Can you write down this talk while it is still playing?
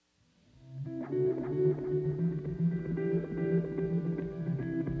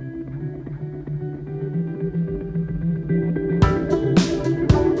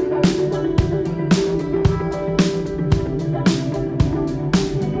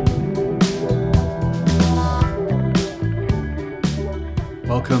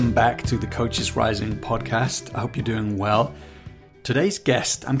welcome back to the Coaches Rising podcast. I hope you're doing well. Today's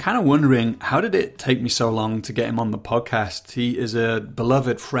guest, I'm kind of wondering, how did it take me so long to get him on the podcast? He is a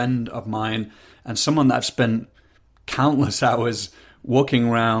beloved friend of mine and someone that I've spent countless hours walking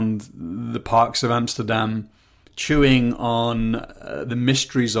around the parks of Amsterdam, chewing on the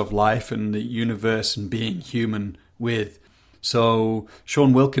mysteries of life and the universe and being human with. So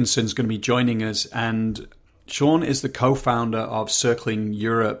Sean Wilkinson is going to be joining us, and Sean is the co-founder of Circling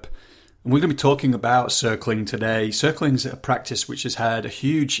Europe. And we're going to be talking about circling today. Circling is a practice which has had a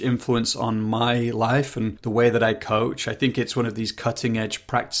huge influence on my life and the way that I coach. I think it's one of these cutting edge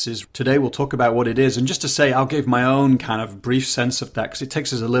practices. Today we'll talk about what it is. And just to say, I'll give my own kind of brief sense of that because it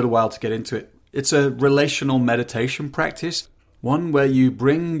takes us a little while to get into it. It's a relational meditation practice, one where you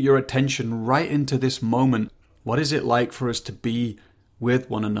bring your attention right into this moment. What is it like for us to be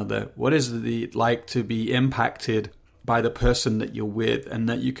with one another? What is it like to be impacted by the person that you're with, and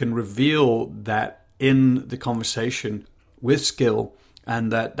that you can reveal that in the conversation with skill,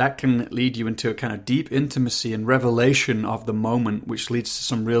 and that can lead you into a kind of deep intimacy and revelation of the moment, which leads to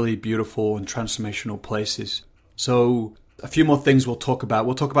some really beautiful and transformational places. So a few more things we'll talk about.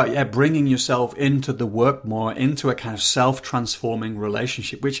 We'll talk about, bringing yourself into the work more, into a kind of self-transforming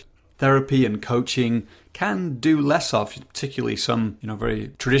relationship, which therapy and coaching can do less of, particularly some,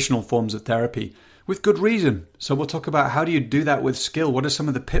 very traditional forms of therapy, with good reason. So we'll talk about how do you do that with skill? What are some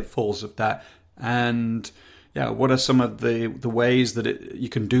of the pitfalls of that? And what are some of the ways that you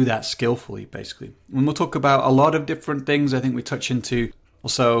can do that skillfully, basically? And we'll talk about a lot of different things. I think we touch into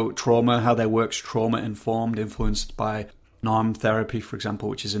also trauma, how that works, trauma-informed, influenced by NARM therapy, for example,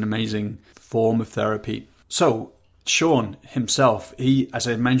 which is an amazing form of therapy. So Sean himself, he, as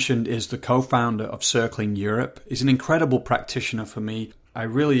I mentioned, is the co-founder of Circling Europe. He's an incredible practitioner for me. I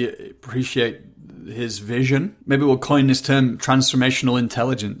really appreciate his vision. Maybe we'll coin this term transformational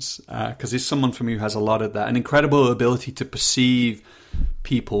intelligence, because he's someone for me who has a lot of that, an incredible ability to perceive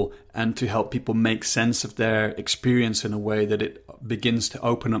people and to help people make sense of their experience in a way that it begins to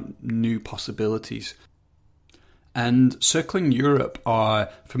open up new possibilities. And Circling Europe are,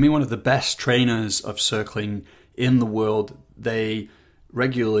 for me, one of the best trainers of circling in the world. They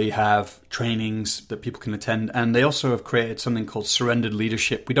regularly have trainings that people can attend, and they also have created something called Surrendered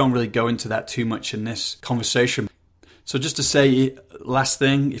Leadership. We don't really go into that too much in this conversation. So just to say, last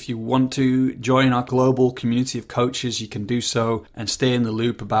thing, if you want to join our global community of coaches, you can do so and stay in the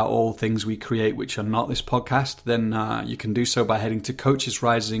loop about all things we create which are not this podcast. Then you can do so by heading to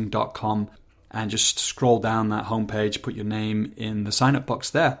coachesrising.com and just scroll down that homepage, put your name in the sign-up box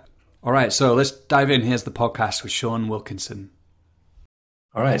there. All right, so let's dive in. Here's the podcast with Sean Wilkinson.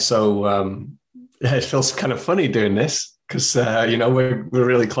 All right, so it feels kind of funny doing this because we're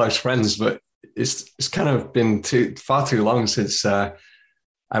really close friends, but it's kind of been far too long since I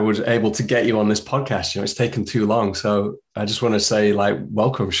was able to get you on this podcast. It's taken too long, so I just want to say,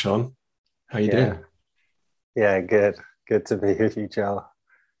 welcome, Sean. How you doing? Yeah, good to be with you, Joel.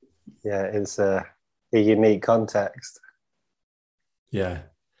 Yeah, it's a unique context. Yeah,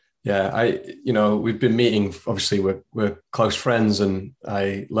 we've been meeting. Obviously, we're close friends, and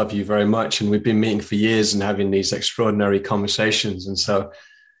I love you very much. And we've been meeting for years and having these extraordinary conversations. And so,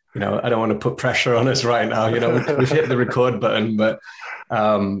 I don't want to put pressure on us right now. We've hit the record button, but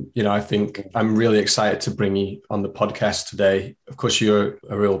I think I'm really excited to bring you on the podcast today. Of course, you're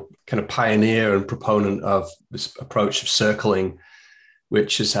a real kind of pioneer and proponent of this approach of circling,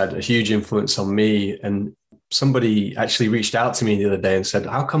 which has had a huge influence on me. And somebody actually reached out to me the other day and said,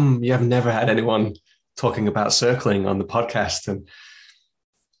 how come you have never had anyone talking about circling on the podcast? And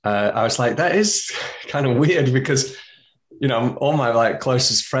I was like, that is kind of weird because, all my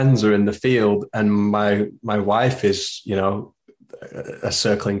closest friends are in the field, and my wife is, a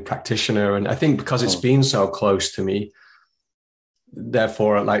circling practitioner. And I think because it's been so close to me,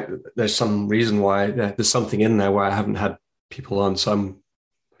 therefore, there's some reason why there's something in there where I haven't had people on. So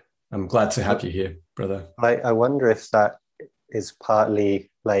I'm glad to have you here, brother. I wonder if that is partly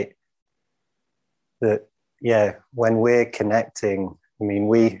that, when we're connecting, I mean,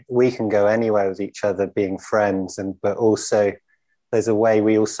 we can go anywhere with each other being friends, but also there's a way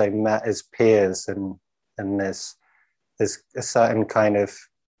we also met as peers, and there's a certain kind of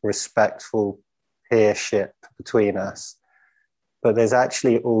respectful peership between us. But there's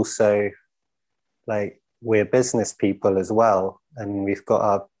actually also, we're business people as well, and we've got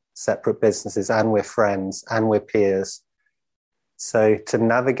our separate businesses, and we're friends, and we're peers. So to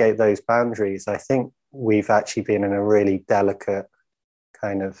navigate those boundaries, I think we've actually been in a really delicate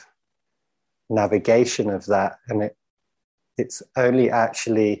kind of navigation of that. And it's only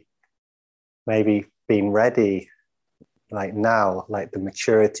actually maybe been ready like now, like the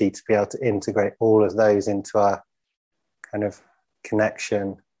maturity to be able to integrate all of those into our kind of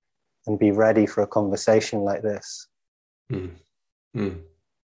connection and be ready for a conversation like this. Mm. Mm.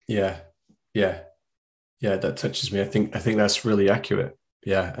 Yeah. Yeah. Yeah. That touches me. I think that's really accurate.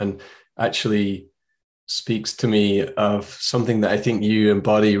 Yeah. And actually speaks to me of something that I think you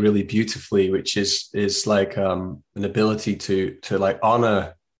embody really beautifully, which is like an ability to like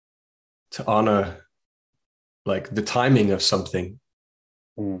honor like the timing of something.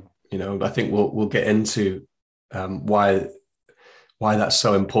 You know, I think we'll get into why that's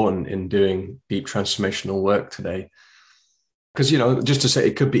so important in doing deep transformational work today. Because, you know, just to say,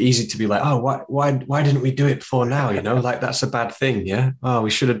 it could be easy to be like, oh, why didn't we do it before now? You know, like that's a bad thing. Yeah. Oh, we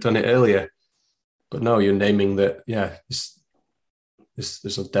should have done it earlier. But no, you're naming that. Yeah,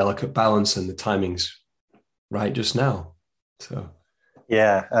 there's a delicate balance, and the timing's right just now. So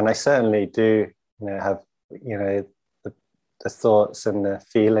yeah, and I certainly do, have the thoughts and the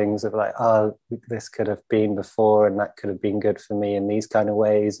feelings of like, oh, this could have been before, and that could have been good for me in these kind of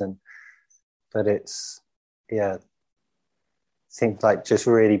ways, but it's, yeah, seems like just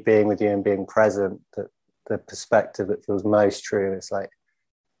really being with you and being present, that the perspective that feels most true is like,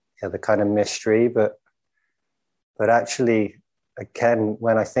 yeah, the kind of mystery, but actually, again,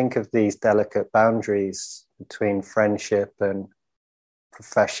 when I think of these delicate boundaries between friendship and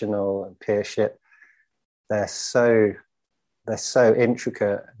professional and peership, they're so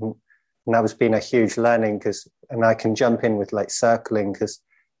intricate, and that has been a huge learning. And I can jump in with like circling, because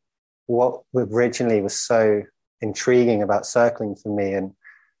what originally was so intriguing about circling for me and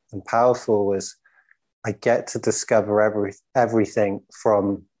powerful was I get to discover everything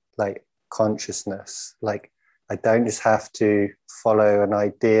from like consciousness. Like I don't just have to follow an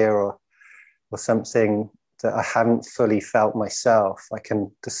idea or something that I haven't fully felt myself. I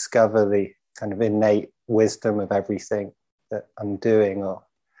can discover the kind of innate wisdom of everything that I'm doing or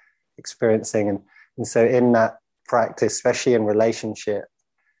experiencing. And so in that practice, especially in relationship,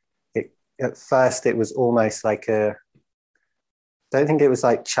 at first it was almost like I don't think it was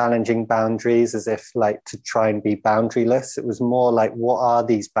like challenging boundaries as if like to try and be boundaryless. It was more like, what are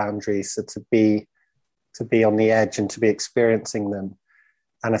these boundaries? So to be on the edge and to be experiencing them.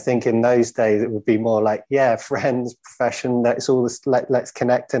 And I think in those days, it would be more like, yeah, friends, profession, that's all this, let's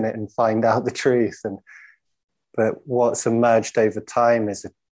connect in it and find out the truth. But what's emerged over time is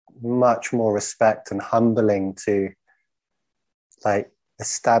a much more respect and humbling to like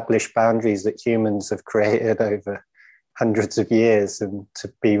establish boundaries that humans have created over hundreds of years, and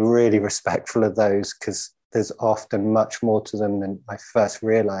to be really respectful of those, because there's often much more to them than I first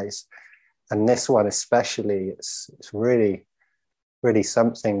realized. And this one especially, it's really, really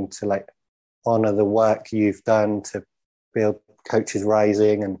something to like honor the work you've done to build Coaches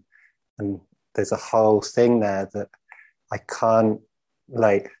Rising, and there's a whole thing there that I can't,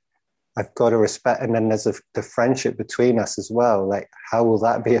 like, I've got to respect. And then there's the friendship between us as well. Like, how will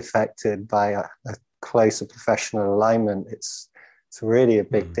that be affected by a closer professional alignment? It's really a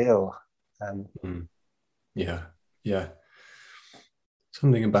big deal. Yeah.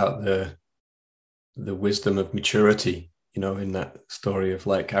 Something about the wisdom of maturity, you know, in that story of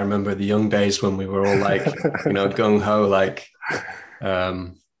like, I remember the young days when we were all like, you know, gung ho, like,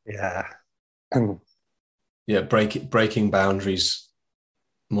 breaking boundaries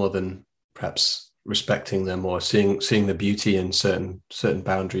more than perhaps respecting them or seeing the beauty in certain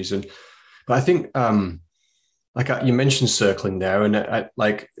boundaries. But I think, like you mentioned circling there, and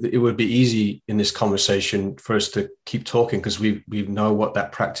like it would be easy in this conversation for us to keep talking because we know what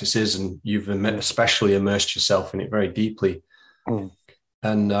that practice is, and you've especially immersed yourself in it very deeply.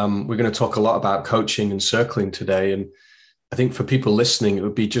 And we're going to talk a lot about coaching and circling today. And I think for people listening, it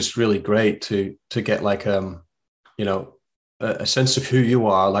would be just really great to get like you know, a sense of who you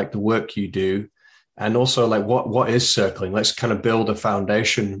are, like the work you do, and also like what is circling. Let's kind of build a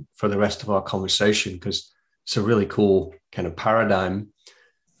foundation for the rest of our conversation, because it's a really cool kind of paradigm.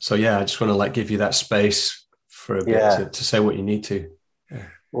 So yeah, I just want to like give you that space for a bit to say what you need to. Yeah.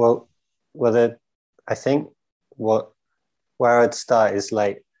 Well, I think where I'd start is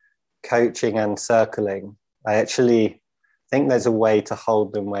like coaching and circling. I actually think there's a way to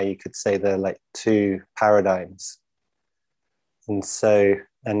hold them where you could say they're like two paradigms. And so,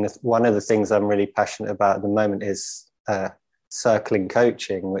 one of the things I'm really passionate about at the moment is circling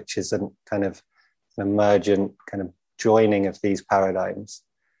coaching, which is a kind of an emergent kind of joining of these paradigms.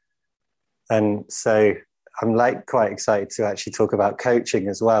 And so I'm like quite excited to actually talk about coaching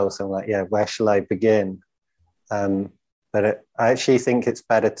as well. So I'm like, yeah, where shall I begin? But I actually think it's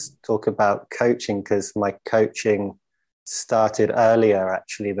better to talk about coaching because my coaching started earlier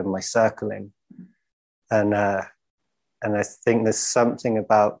actually than my circling. And And I think there's something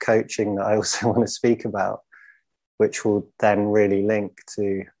about coaching that I also want to speak about, which will then really link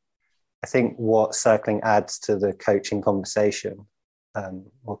to, I think, what circling adds to the coaching conversation,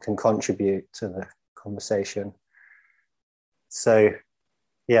 or can contribute to the conversation. So,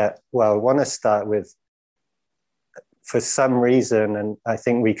 yeah, well, I want to start with, for some reason, and I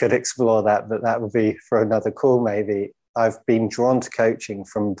think we could explore that, but that would be for another call maybe. I've been drawn to coaching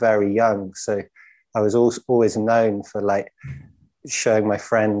from very young. So I was always known for like showing my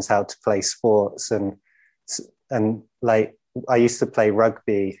friends how to play sports, and like I used to play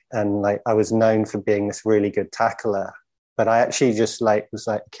rugby, and like I was known for being this really good tackler. But I actually just like was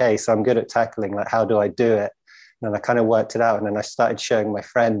like, okay, so I'm good at tackling. Like, how do I do it? And I kind of worked it out, and then I started showing my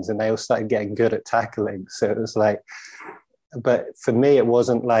friends, and they all started getting good at tackling. So it was like, but for me, it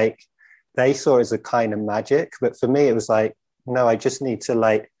wasn't like they saw it as a kind of magic. But for me, it was like, no, I just need to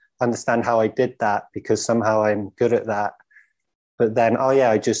like understand how I did that, because somehow I'm good at that. But then, oh yeah,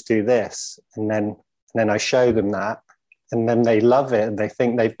 I just do this, and then I show them that, and then they love it, and they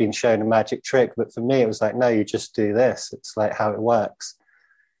think they've been shown a magic trick. But for me, it was like, no, you just do this. It's like how it works.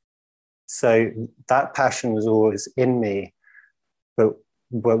 So that passion was always in me. But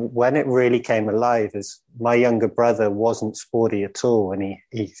when it really came alive is my younger brother wasn't sporty at all, and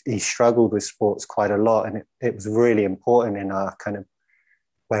he struggled with sports quite a lot, and it was really important in our kind of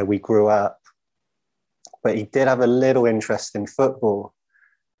where we grew up. But he did have a little interest in football,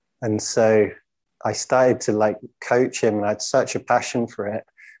 and so I started to like coach him, and I had such a passion for it.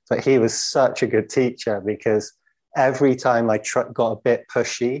 But he was such a good teacher, because every time I got a bit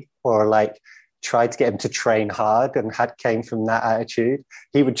pushy or like tried to get him to train hard and came from that attitude,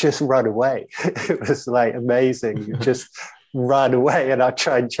 he would just run away. It was like amazing. He'd just run away, and I'd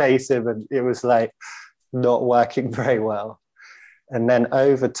try and chase him, and it was like not working very well. And then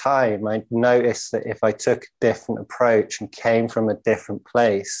over time, I noticed that if I took a different approach and came from a different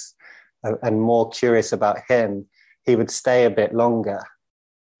place and more curious about him, he would stay a bit longer.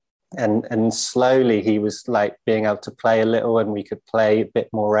 And slowly he was like being able to play a little, and we could play a bit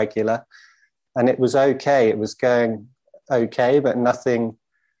more regular. And it was okay. It was going okay, but not in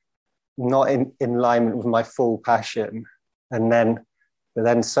alignment with my full passion. But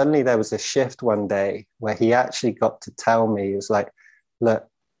then suddenly there was a shift one day where he actually got to tell me, he was like, look,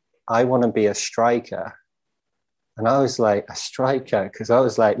 I want to be a striker. And I was like, a striker? Because I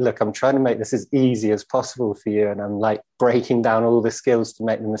was like, look, I'm trying to make this as easy as possible for you. And I'm like breaking down all the skills to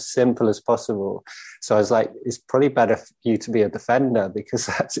make them as simple as possible. So I was like, it's probably better for you to be a defender, because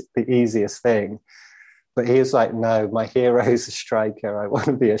that's the easiest thing. But he was like, no, my hero is a striker. I want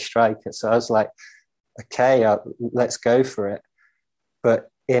to be a striker. So I was like, okay, let's go for it. But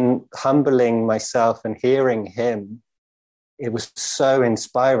in humbling myself and hearing him, it was so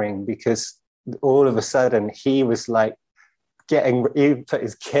inspiring, because all of a sudden he was like he put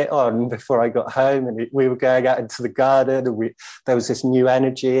his kit on before I got home, and we were going out into the garden, and there was this new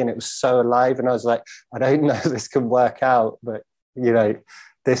energy, and it was so alive. And I was like, I don't know if this can work out, but you know,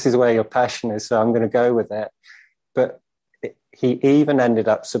 this is where your passion is, so I'm going to go with it. But he even ended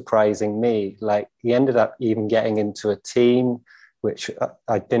up surprising me. Like, he ended up even getting into a team, which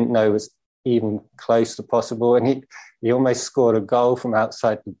I didn't know was even close to possible. And he almost scored a goal from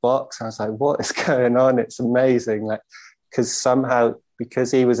outside the box. And I was like, what is going on? It's amazing. Like,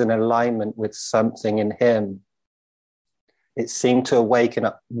 because he was in alignment with something in him, it seemed to awaken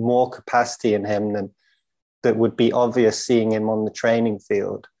up more capacity in him than that would be obvious seeing him on the training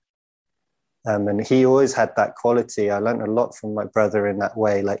field. And he always had that quality. I learned a lot from my brother in that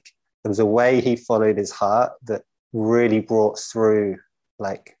way. Like, there was a way he followed his heart that really brought through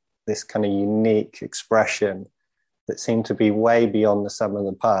like this kind of unique expression that seemed to be way beyond the sum of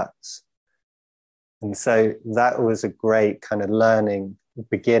the parts. And so that was a great kind of learning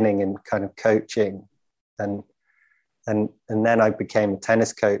beginning and kind of coaching. And then I became a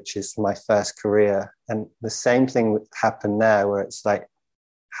tennis coach as my first career. And the same thing happened there, where it's like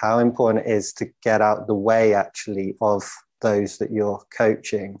how important it is to get out the way actually of those that you're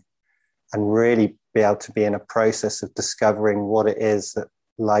coaching, and really be able to be in a process of discovering what it is that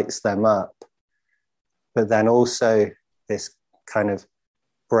lights them up. But then also this kind of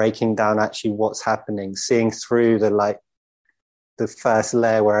breaking down actually what's happening, seeing through the first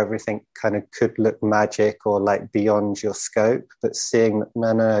layer where everything kind of could look magic or like beyond your scope, but seeing that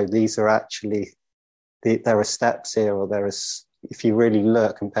no, these are actually, there are steps here, or if you really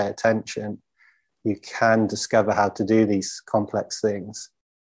look and pay attention, you can discover how to do these complex things.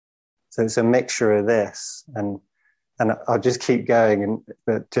 So it's a mixture of this, and I'll just keep going,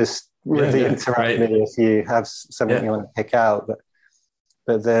 but just really interrupt me if you have something you want to pick out.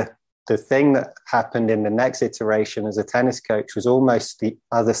 But the the thing that happened in the next iteration as a tennis coach was almost the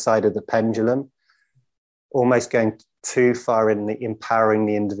other side of the pendulum, almost going too far in the empowering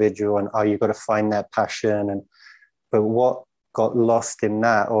the individual and, oh, you've got to find their passion. But what got lost in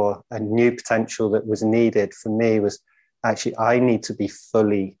that, or a new potential that was needed for me, was actually I need to be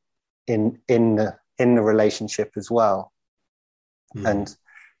fully in the relationship as well. And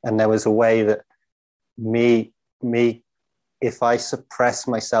there was a way that me, if I suppress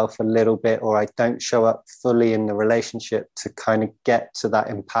myself a little bit, or I don't show up fully in the relationship to kind of get to that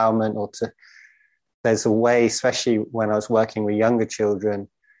empowerment, or there's a way, especially when I was working with younger children,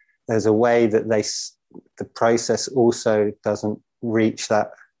 there's a way that the process also doesn't reach that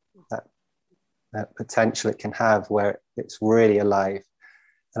potential it can have, where it's really alive.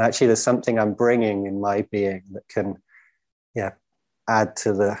 And actually there's something I'm bringing in my being that can add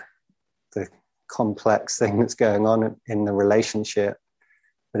to the complex thing that's going on in the relationship.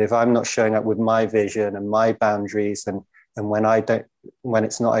 But if I'm not showing up with my vision and my boundaries, and when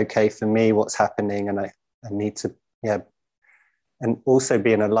it's not okay for me what's happening, and I need to and also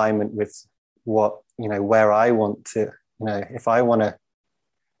be in alignment with what, where I want to, if I want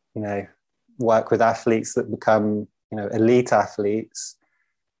to work with athletes that become elite athletes,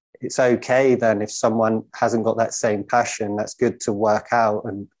 it's okay then if someone hasn't got that same passion. That's good to work out,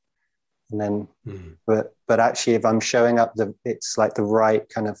 and then but actually if I'm showing up, it's like the right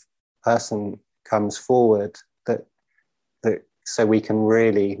kind of person comes forward that so we can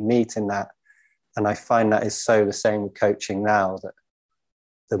really meet in that. And I find that is so the same with coaching now, that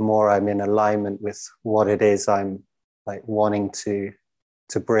the more I'm in alignment with what it is I'm like wanting to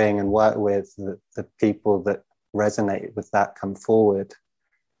bring and work with, the people that resonate with that come forward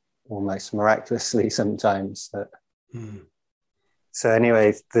almost miraculously sometimes. So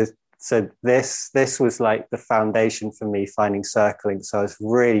anyway, this was like the foundation for me finding circling. So I was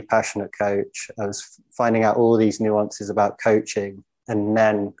really passionate coach. I was finding out all these nuances about coaching, and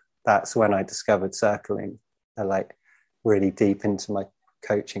then that's when I discovered circling, like really deep into my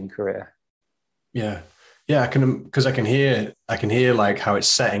coaching career. Yeah, I can hear like how it's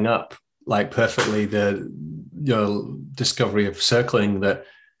setting up like perfectly your discovery of circling, that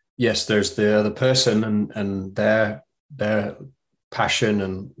yes, there's the other person and their passion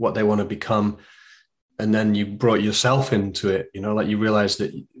and what they want to become, and then you brought yourself into it. Like you realize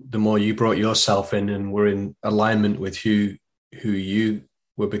that the more you brought yourself in and were in alignment with who you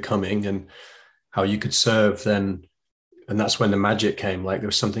were becoming and how you could serve, then, and that's when the magic came. Like there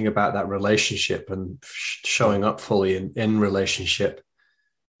was something about that relationship and showing up fully in relationship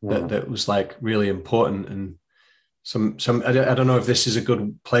that was like really important. And some I don't know if this is a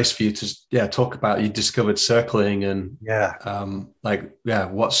good place for you to talk about. You discovered circling and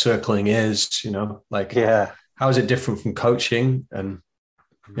what circling is, how is it different from coaching, and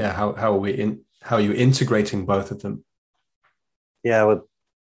how are you integrating both of them? Well,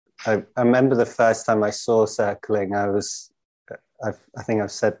 I remember the first time I saw circling, I think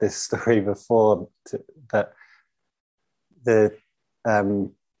I've said this story before, that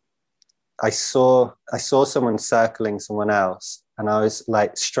I saw someone circling someone else, and I was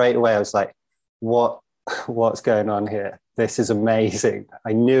like, straight away, I was like, what's going on here? This is amazing.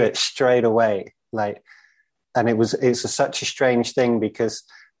 I knew it straight away. Like, and it's such a strange thing because,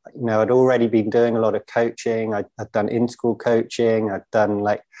 I'd already been doing a lot of coaching. I'd done in-school coaching. I'd done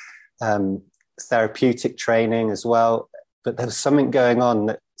therapeutic training as well. But there was something going on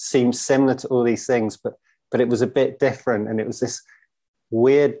that seemed similar to all these things, but it was a bit different. And it was this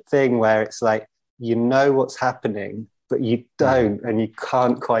weird thing where it's like, what's happening, but you don't, and you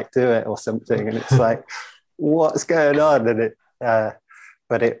can't quite do it or something. And it's like, what's going on? And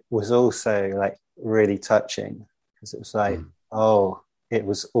but it was also like really touching, because it was like, it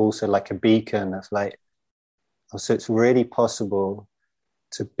was also like a beacon of like, so it's really possible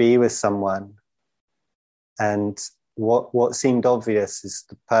to be with someone. And what seemed obvious is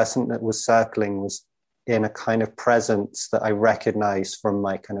the person that was circling was in a kind of presence that I recognized from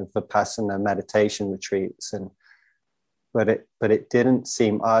my kind of Vipassana meditation retreats. But it didn't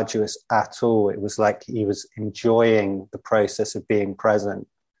seem arduous at all. It was like he was enjoying the process of being present.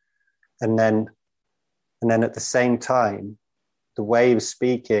 And then at the same time, the way he was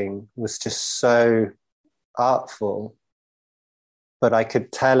speaking was just so artful, but I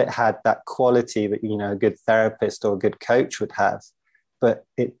could tell it had that quality that, a good therapist or a good coach would have. But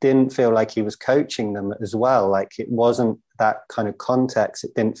it didn't feel like he was coaching them as well. Like it wasn't that kind of context.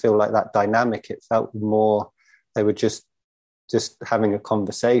 It didn't feel like that dynamic. It felt more, they were just having a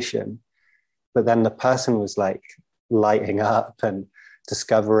conversation. But then the person was like lighting up and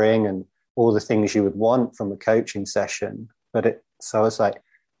discovering and all the things you would want from a coaching session. So I was like,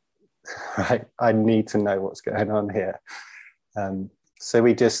 right, I need to know what's going on here. So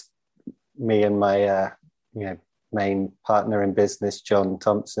me and my main partner in business, John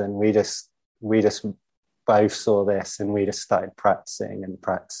Thompson, we just both saw this, and we just started practicing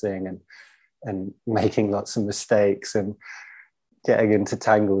and making lots of mistakes and getting into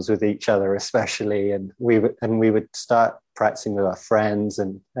tangles with each other, especially. And we would start practicing with our friends,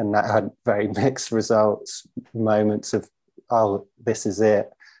 and that had very mixed results. Moments of, oh, this is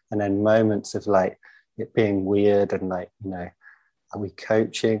it, and then moments of like it being weird and like, are we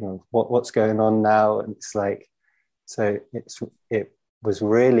coaching, or what's going on now? And it's like, so it was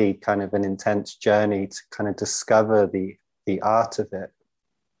really kind of an intense journey to kind of discover the art of it.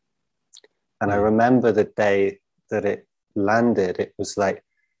 And I remember the day that it landed, it was like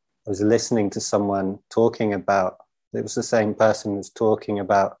I was listening to someone talking about, it was the same person who was talking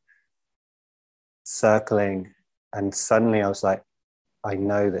about circling, and suddenly I was like, I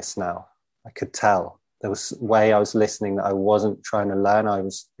know this now. I could tell. There was a way I was listening that I wasn't trying to learn.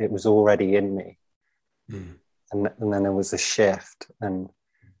 It was already in me. And then there was a shift, and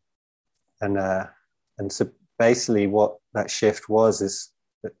so basically what that shift was is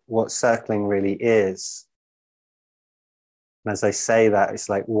that what circling really is. And as I say that, it's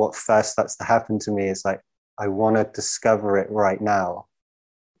like what first starts to happen to me is like, I want to discover it right now.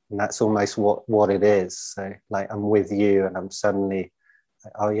 And that's almost what it is. So like, I'm with you, and I'm suddenly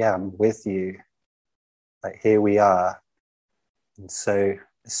like, oh yeah, I'm with you. Like, here we are. And so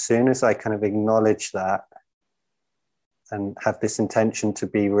as soon as I kind of acknowledge that and have this intention to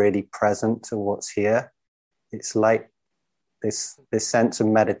be really present to what's here, it's like this sense of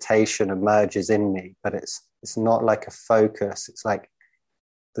meditation emerges in me, but it's not like a focus. It's like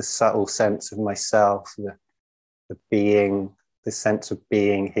the subtle sense of myself, the being, the sense of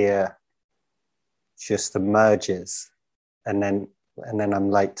being here just emerges. And then I'm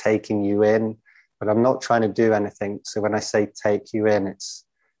like taking you in, but I'm not trying to do anything. So when I say take you in, it's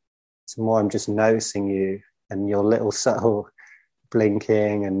more I'm just noticing you and your little subtle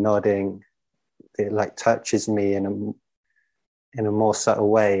blinking and nodding. It like touches me in a more subtle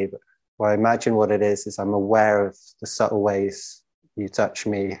way. But I imagine what it is I'm aware of the subtle ways you touch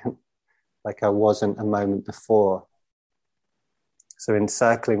me like I wasn't a moment before. So in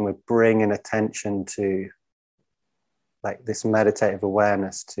circling, we're bringing attention to like this meditative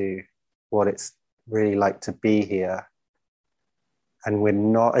awareness to what it's really like to be here. And we're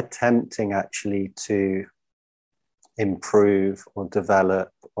not attempting actually to improve or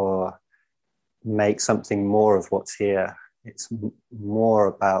develop or make something more of what's here. It's more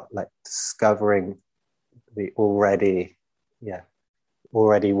about like discovering the already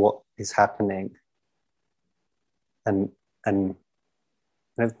what is happening, and kind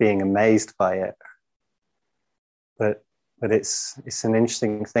of being amazed by it. But it's an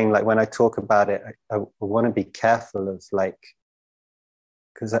interesting thing. Like when I talk about it, I want to be careful of like,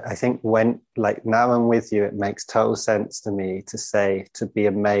 because I think when like now I'm with you, it makes total sense to me to say to be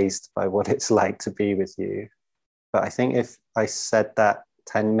amazed by what it's like to be with you. But I think if I said that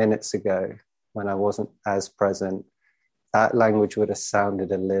 10 minutes ago when I wasn't as present, that language would have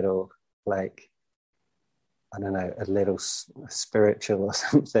sounded a little like, I don't know, a little spiritual or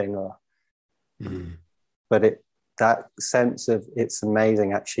something. But that sense of it's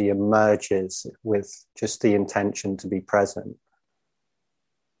amazing actually emerges with just the intention to be present.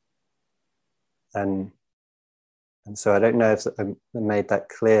 And so I don't know if I made that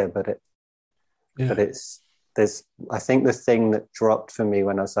clear, but there's I think the thing that dropped for me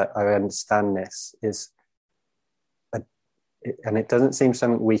when I was like, I understand this is, and it doesn't seem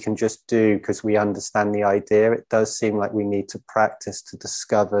something we can just do because we understand the idea. It does seem like we need to practice to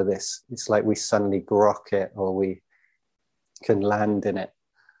discover this. It's like we suddenly grok it, or we can land in it.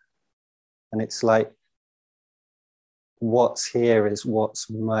 And it's like what's here is what's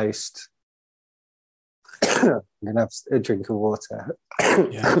most I'm going to have a drink of water.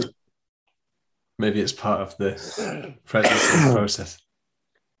 Yeah. Maybe it's part of the presence process.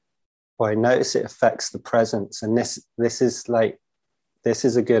 Well, I notice it affects the presence. And this is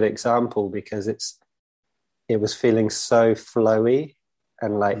a good example because it was feeling so flowy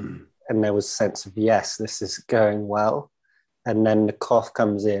and like, and there was a sense of, yes, this is going well. And then the cough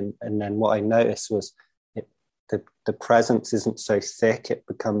comes in. And then what I noticed was the presence isn't so thick, it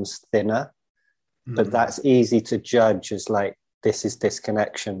becomes thinner. But that's easy to judge as like, this is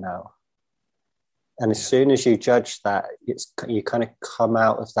disconnection now. And as soon as you judge that, you kind of come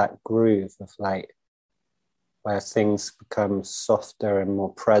out of that groove of like, where things become softer and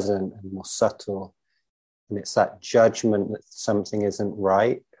more present and more subtle. And it's that judgment that something isn't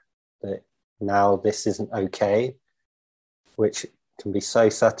right, that now this isn't okay, which can be so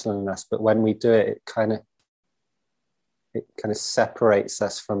subtle in us, but when we do it, it kind of separates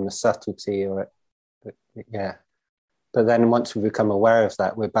us from the subtlety, yeah. But then once we become aware of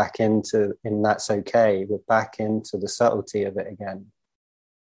that, we're back and that's okay. We're back into the subtlety of it again,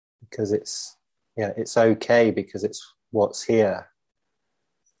 because it's okay because it's what's here.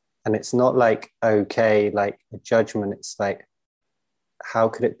 And it's not like okay, like a judgment. It's like, how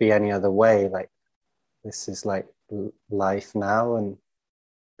could it be any other way? Like, this is like life now, and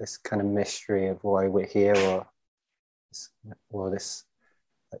this kind of mystery of why we're here, or this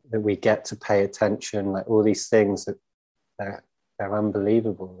that we get to pay attention, like all these things that they're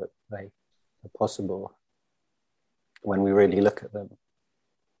unbelievable that they are possible when we really look at them.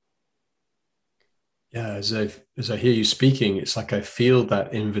 Yeah, as I hear you speaking, it's like I feel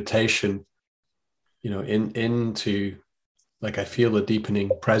that invitation, into, like, I feel a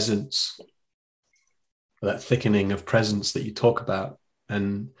deepening presence, that thickening of presence that you talk about,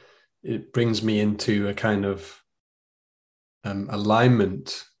 and it brings me into a kind of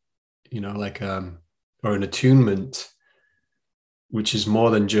alignment, or an attunement, which is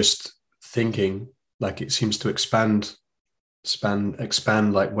more than just thinking. Like, it seems to expand,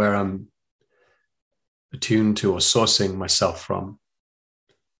 like where I'm attuned to or sourcing myself from,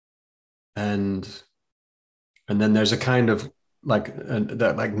 and then there's a kind of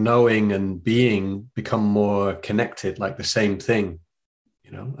that like knowing and being become more connected, like the same thing,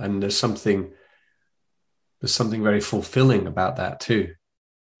 and there's something very fulfilling about that too.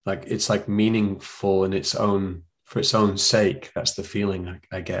 Like, it's like meaningful for its own sake. That's the feeling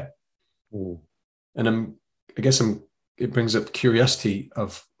I get. And it brings up curiosity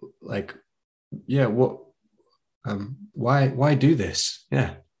of, like, yeah, why do this?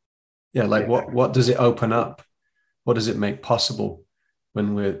 Yeah. Like, what does it open up? What does it make possible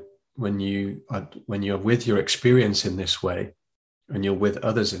when you're with your experience in this way, and you're with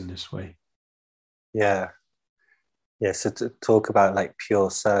others in this way? Yeah. So to talk about like pure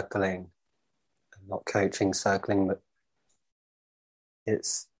circling, not coaching circling, but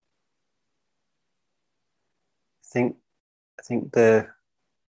it's, I think the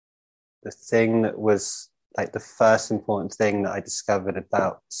thing that was like the first important thing that I discovered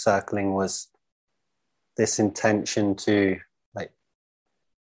about circling was this intention to like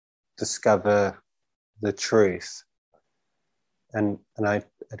discover the truth. And I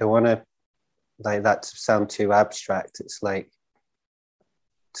don't want to like that to sound too abstract. It's like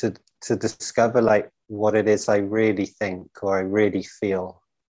to discover like what it is I really think or I really feel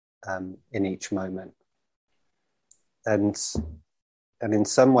in each moment. And in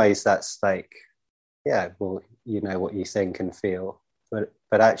some ways that's like, yeah, well, you know what you think and feel. But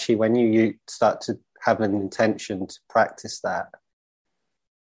actually when you start to have an intention to practice that,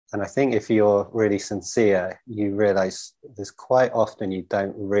 and I think if you're really sincere, you realize there's quite often you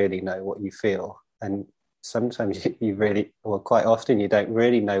don't really know what you feel. And sometimes quite often you don't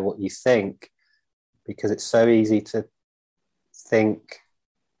really know what you think, because it's so easy to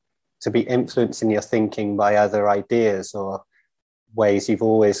be influenced in your thinking by other ideas or ways you've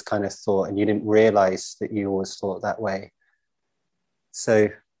always kind of thought, and you didn't realize that you always thought that way. So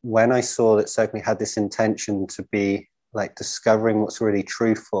when I saw that Circling had this intention to be like discovering what's really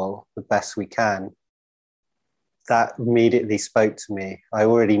truthful the best we can, that immediately spoke to me. I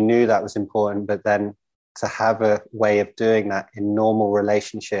already knew that was important, but then to have a way of doing that in normal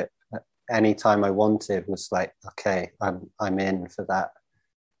relationship anytime I wanted was like, okay, I'm in for that.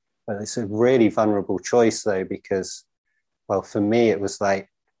 But it's a really vulnerable choice though, because, well, for me, it was like,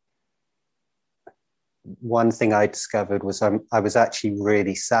 one thing I discovered was I was actually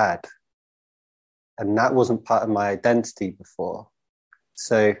really sad. And that wasn't part of my identity before.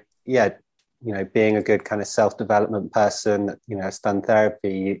 So, yeah, being a good kind of self-development person, has done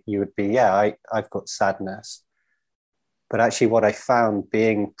therapy, you would be, yeah, I've got sadness. But actually what I found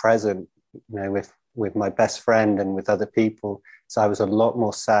being present, with my best friend and with other people, so I was a lot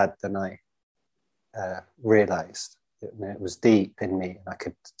more sad than I realized. It was deep in me, and I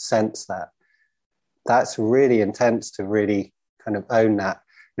could sense that. That's really intense to really kind of own that.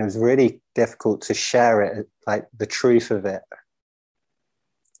 And it was really difficult to share it, like the truth of it.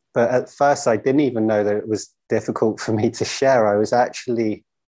 But at first I didn't even know that it was difficult for me to share.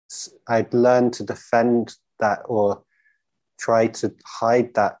 I'd learned to defend that or try to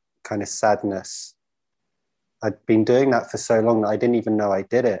hide that kind of sadness. I'd been doing that for so long that I didn't even know I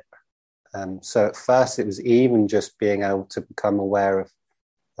did it. So at first it was even just being able to become aware of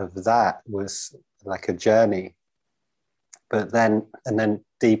that was like a journey. But then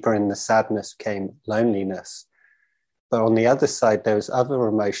deeper in the sadness came loneliness. But on the other side, there was other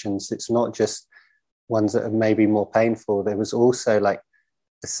emotions. It's not just ones that are maybe more painful, there was also like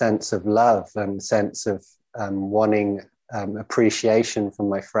a sense of love and a sense of wanting appreciation from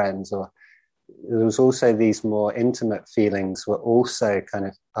my friends, or there was also these more intimate feelings were also kind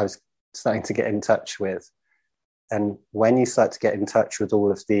of, I was starting to get in touch with. And when you start to get in touch with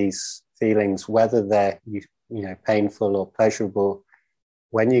all of these feelings, whether they're painful or pleasurable,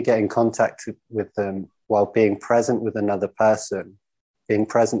 when you get in contact with them while being present with another person, being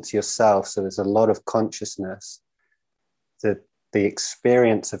present to yourself, so there's a lot of consciousness, the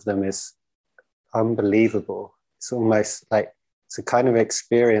experience of them is unbelievable. It's almost like it's a kind of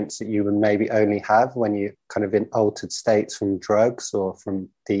experience that you would maybe only have when you kind of in altered states from drugs or from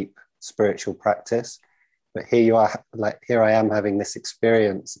deep spiritual practice. But here you are, like here I am having this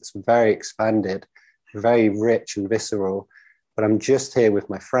experience. It's very expanded, very rich and visceral, but I'm just here with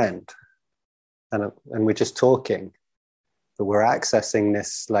my friend and we're just talking, but we're accessing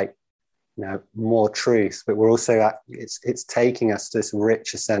this like, more truth, but we're also, it's taking us to this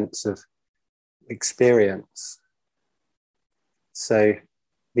richer sense of experience. So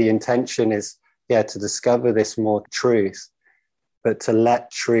the intention is, to discover this more truth, but to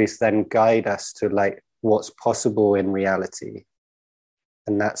let truth then guide us to like what's possible in reality.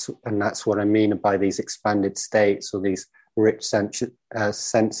 And that's what I mean by these expanded states or these rich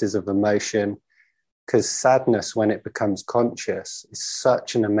senses of emotion. Because sadness, when it becomes conscious, is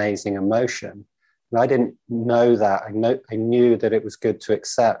such an amazing emotion. And I didn't know that. I knew that it was good to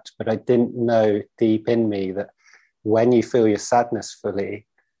accept, but I didn't know deep in me that when you feel your sadness fully,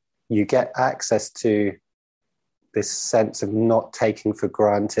 you get access to this sense of not taking for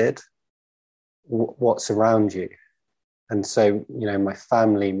granted what's around you. And so, my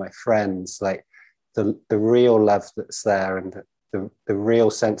family, my friends, like the real love that's there and the real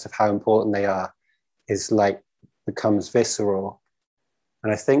sense of how important they are is like becomes visceral.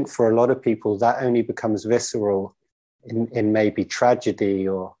 And I think for a lot of people that only becomes visceral in maybe tragedy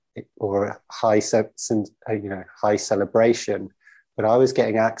or high celebration. But I was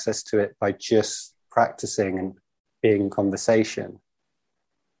getting access to it by just practicing and being in conversation.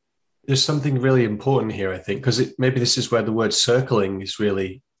 There's something really important here, I think, because maybe this is where the word circling is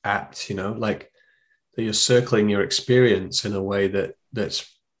really apt, like that you're circling your experience in a way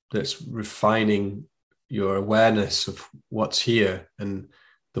that's refining your awareness of what's here and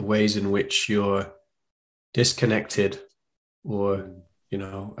the ways in which you're disconnected or,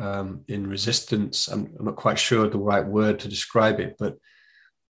 in resistance. I'm not quite sure the right word to describe it,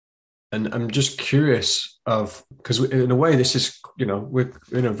 and I'm just curious because in a way this is, we're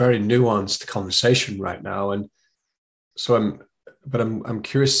in a very nuanced conversation right now. And so I'm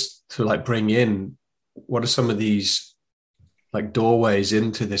curious to like bring in what are some of these like doorways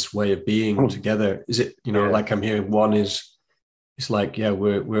into this way of being together. Is it, like I'm hearing one is, it's like,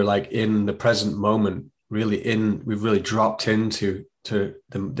 we're like in the present moment, we've really dropped into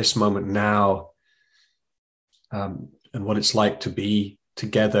this moment now, and what it's like to be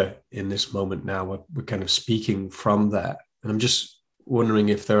together in this moment now. We're kind of speaking from that. And I'm just wondering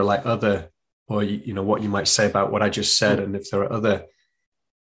if there are like other, or, what you might say about what I just said, and if there are other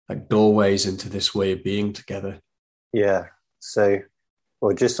like doorways into this way of being together. Yeah. So,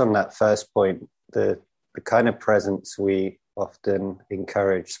 well, just on that first point, the kind of presence we often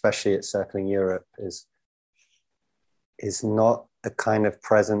encourage, especially at Circling Europe, is not a kind of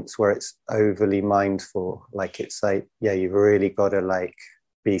presence where it's overly mindful. Like it's like, you've really got to like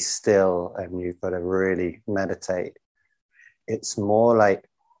be still and you've got to really meditate. It's more like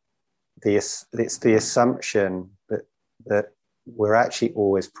it's the assumption that we're actually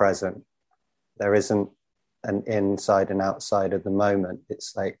always present. There isn't an inside and outside of the moment.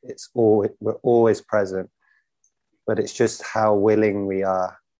 It's like we're always present, but it's just how willing we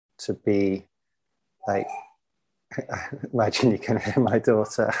are to be. Like, imagine you can hear my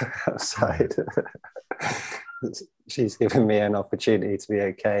daughter outside. She's given me an opportunity to be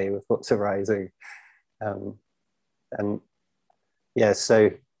okay with what's arising,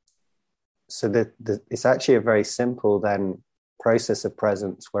 so it's actually a very simple then process of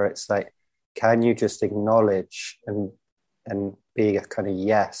presence where it's like, can you just acknowledge and be a kind of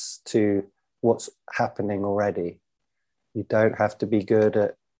yes to what's happening already? You don't have to be good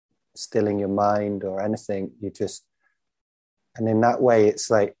at stilling your mind or anything. And in that way, it's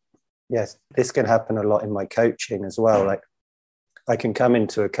like, yes, this can happen a lot in my coaching as well. Like I can come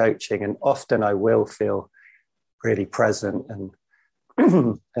into a coaching and often I will feel really present and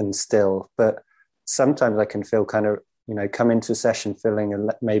and still, but sometimes I can feel kind of, come into a session feeling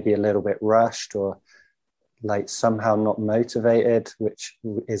maybe a little bit rushed or like somehow not motivated, which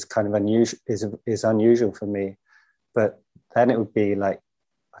is kind of unusual, is unusual for me. But then it would be like,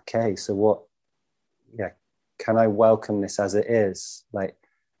 okay, so yeah, can I welcome this as it is? Like,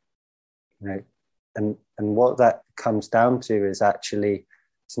 you know, and what that comes down to is actually,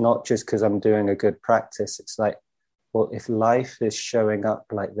 it's not just because I'm doing a good practice. It's like, well, if life is showing up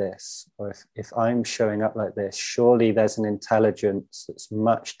like this, or if I'm showing up like this, surely there's an intelligence that's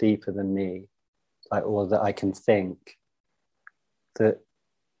much deeper than me, like, or that I can think, that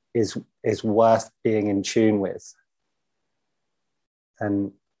is worth being in tune with.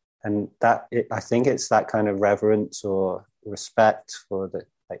 And that I think it's that kind of reverence or respect for the,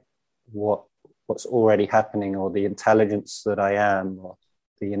 like, what's already happening, or the intelligence that I am, or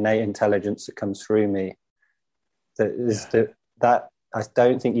the innate intelligence that comes through me. That is that I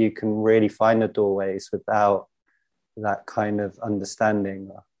don't think you can really find the doorways without that kind of understanding,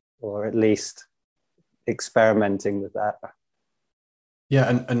 or at least experimenting with that.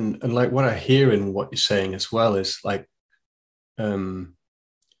 Yeah, and like what I hear in what you're saying as well is like,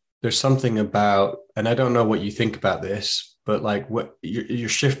 there's something about, and I don't know what you think about this, but like what you're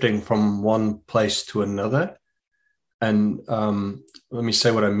shifting from one place to another. And let me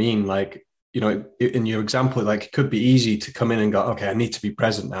say what I mean. Like, in your example, like it could be easy to come in and go, okay, I need to be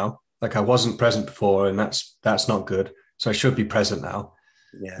present now. Like I wasn't present before, and that's not good. So I should be present now.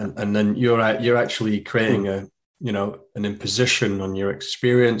 Yeah. And then you're actually creating an imposition on your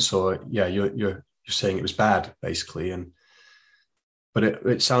experience, or you're saying it was bad basically. But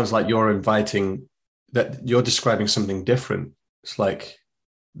it sounds like you're inviting, that you're describing something different. It's like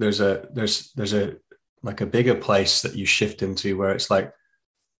there's a like a bigger place that you shift into, where it's like,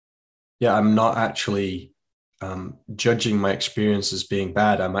 yeah, I'm not actually judging my experience as being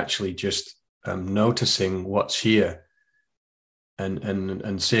bad. I'm actually just noticing what's here,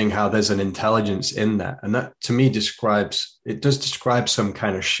 and seeing how there's an intelligence in that. And that to me does describe some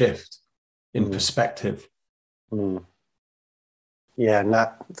kind of shift in perspective. Mm. Yeah, and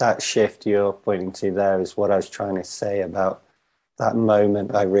that shift you're pointing to there is what I was trying to say about that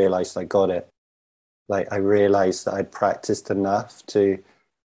moment I realized I got it. Like I realized that I'd practiced enough to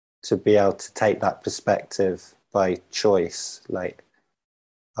be able to take that perspective by choice. Like,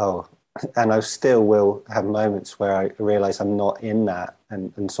 oh, and I still will have moments where I realize I'm not in that,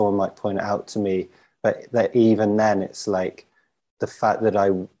 and someone might point it out to me. But that even then, it's like the fact that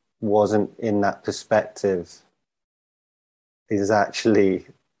I wasn't in that perspective is actually,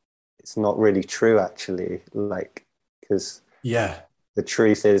 it's not really true, actually. Like, because the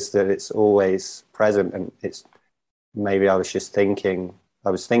truth is that it's always present, and it's, maybe I was thinking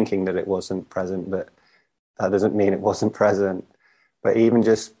that it wasn't present, but that doesn't mean it wasn't present. But even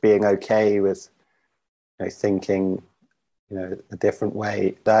just being okay with, thinking, a different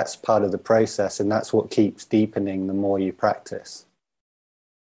way, that's part of the process, and that's what keeps deepening the more you practice.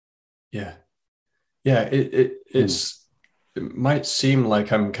 Yeah. It might seem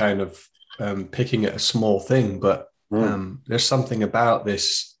like I'm kind of picking at a small thing, but there's something about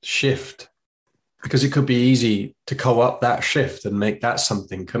this shift, because it could be easy to co-opt that shift and make that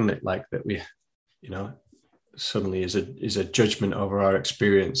something, couldn't it? Like that we, suddenly is a judgment over our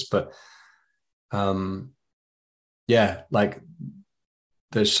experience. But like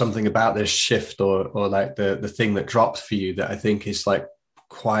there's something about this shift, or like the thing that dropped for you, that I think is like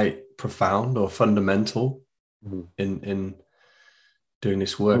quite profound or fundamental in doing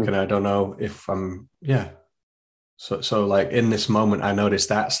this work. And I don't know if so like in this moment I noticed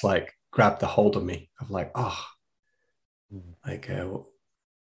that's like grabbed a hold of me, of like, like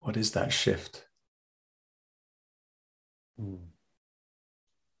what is that shift?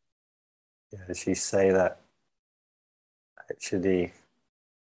 Yeah, as you say that, actually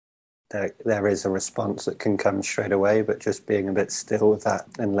there is a response that can come straight away, but just being a bit still with that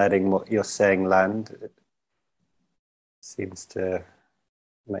and letting what you're saying land, it seems to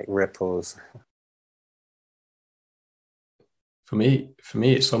make ripples. For me,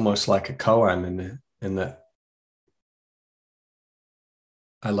 it's almost like a koan in that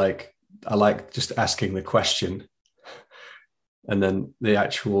I like just asking the question, and then the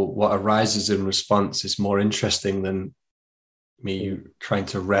actual what arises in response is more interesting than me trying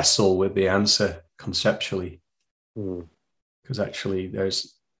to wrestle with the answer conceptually. Because actually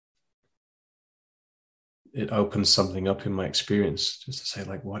it opens something up in my experience, just to say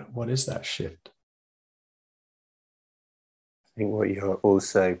like, what is that shift? I think what you're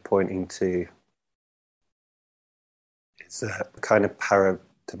also pointing to is a kind of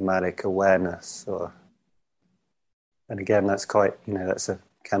paradigmatic awareness, and again, that's quite,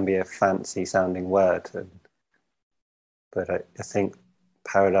 can be a fancy sounding word, but I think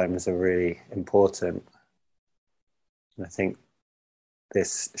paradigms are really important. And I think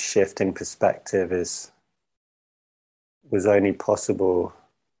this shift in perspective was only possible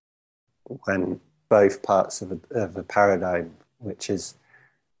when both parts of a paradigm, which is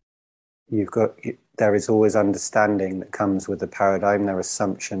there is always understanding that comes with the paradigm. There are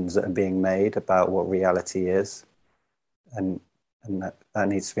assumptions that are being made about what reality is, and that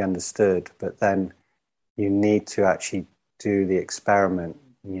needs to be understood. But then you need to actually do the experiment.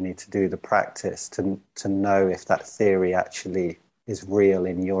 You need to do the practice to know if that theory actually is real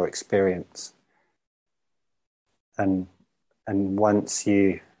in your experience. And once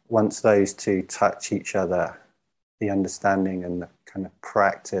those two touch each other, the understanding and the kind of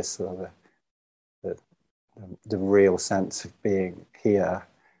practice, or the real sense of being here,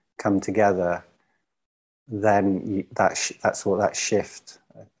 come together, then that's what that shift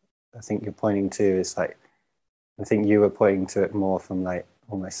I think you're pointing to is like. I think you were pointing to it more from like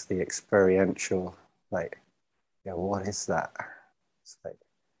almost the experiential, like, yeah, what is that? It's like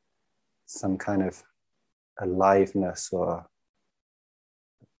some kind of aliveness, or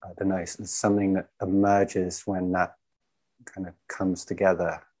I don't know, it's something that emerges when that kind of comes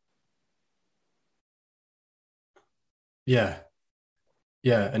together. Yeah.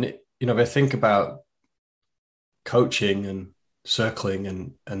 And if I think about coaching and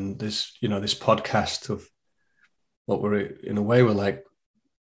circling and this, this podcast of what we're like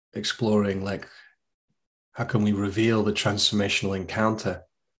exploring, like, how can we reveal the transformational encounter?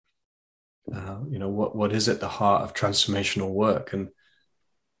 What is at the heart of transformational work? And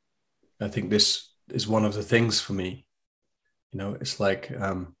I think this is one of the things for me. It's like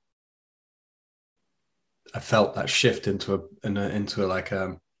I felt that shift into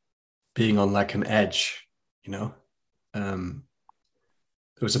being on like an edge. There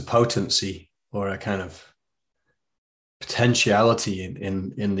was a potency or a kind of potentiality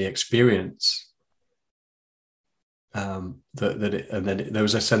in the experience. There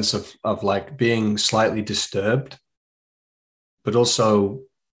was a sense of like being slightly disturbed, but also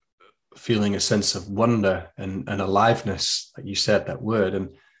feeling a sense of wonder and aliveness, like you said, that word.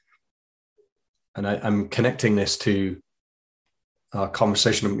 And I'm connecting this to our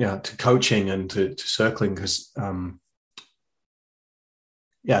conversation, to coaching and to circling, because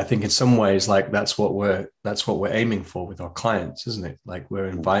I think in some ways, like that's what we're aiming for with our clients, isn't it? Like we're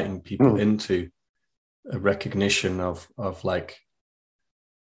inviting people into a recognition of like,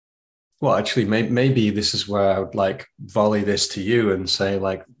 well, actually, maybe this is where I would like volley this to you and say,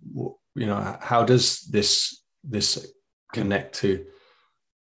 like, how does this connect to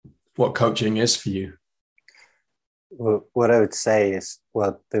what coaching is for you? Well, what I would say is,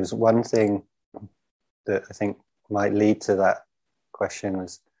 well, there's one thing that I think might lead to that question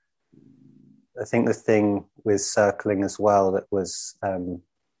was, I think the thing with circling as well that was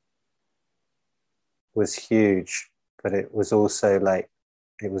huge, but it was also like,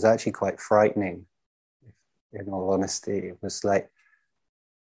 it was actually quite frightening, in all honesty. It was like,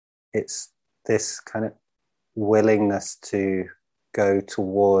 it's this kind of willingness to go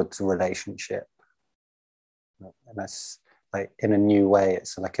towards a relationship. And that's like in a new way.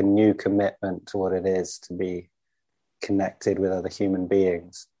 It's like a new commitment to what it is to be connected with other human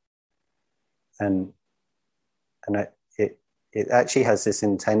beings. And it actually has this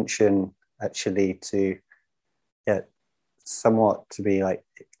intention actually to somewhat to be like,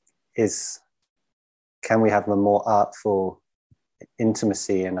 can we have a more artful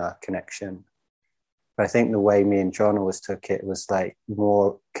intimacy in our connection? But I think the way me and John always took it was like,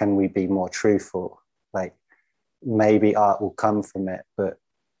 more, can we be more truthful? Like, maybe art will come from it, but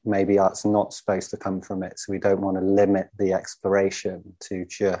maybe art's not supposed to come from it. So we don't want to limit the exploration to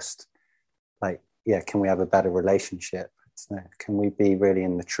just like, can we have a better relationship? Can we be really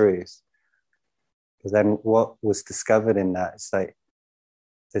in the truth? But then what was discovered in that is like,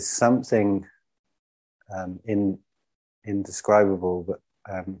 there's something indescribable, but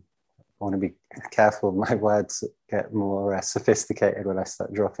I want to be careful of my words that get more sophisticated when I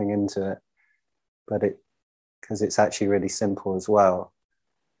start dropping into it. But because it's actually really simple as well.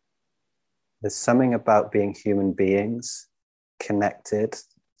 There's something about being human beings connected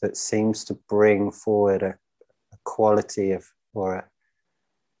that seems to bring forward a quality of, or a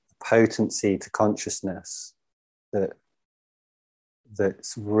potency to consciousness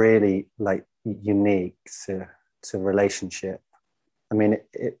that's really like unique to relationship. I mean,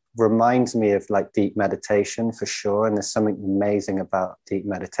 it reminds me of like deep meditation for sure, and there's something amazing about deep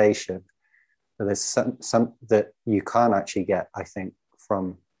meditation. But there's some that you can't actually get, I think,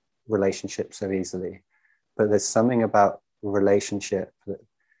 from relationships so easily. But there's something about relationship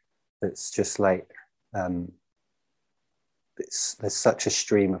that's just like, there's such a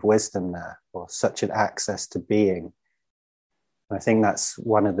stream of wisdom there, or such an access to being. And I think that's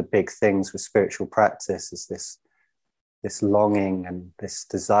one of the big things with spiritual practice, is this this longing and this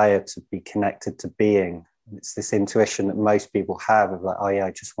desire to be connected to being. It's this intuition that most people have of like, oh yeah,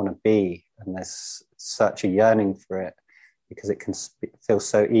 I just want to be. And there's such a yearning for it because it can feel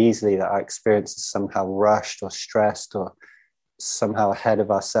so easily that our experience is somehow rushed or stressed or somehow ahead of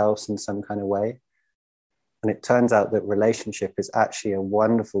ourselves in some kind of way. And it turns out that relationship is actually a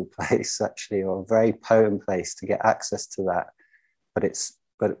wonderful place, actually, or a very potent place to get access to that.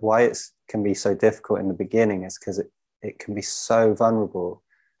 But why it can be so difficult in the beginning is because it can be so vulnerable,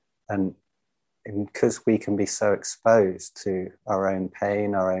 and because we can be so exposed to our own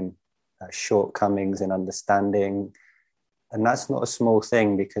pain, our own shortcomings in understanding. And that's not a small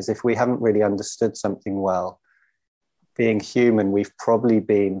thing, because if we haven't really understood something well, being human, we've probably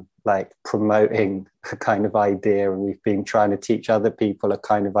been like promoting a kind of idea, and we've been trying to teach other people a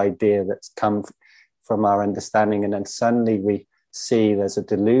kind of idea that's come from our understanding. And then suddenly we see there's a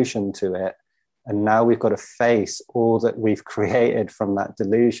delusion to it. And now we've got to face all that we've created from that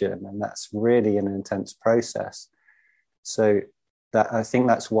delusion. And that's really an intense process. So that, I think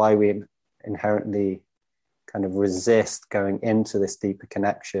that's why we inherently kind of resist going into this deeper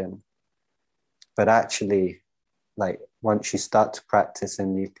connection. But actually, like once you start to practice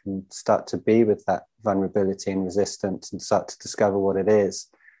and you can start to be with that vulnerability and resistance and start to discover what it is,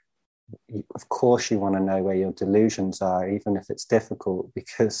 of course you want to know where your delusions are, even if it's difficult,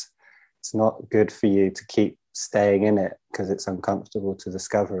 because it's not good for you to keep staying in it because it's uncomfortable to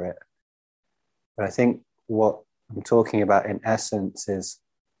discover it. But I think what I'm talking about in essence is,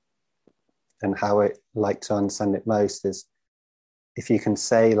 and how I like to understand it most, is if you can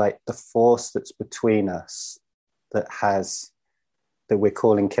say like the force that's between us that we're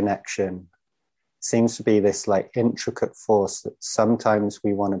calling connection seems to be this like intricate force that sometimes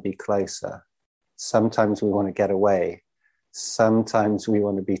we want to be closer, sometimes we want to get away, sometimes we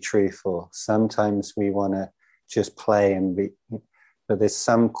want to be truthful, sometimes we want to just play and be, but there's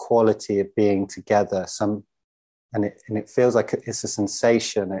some quality of being together, and it feels like it's a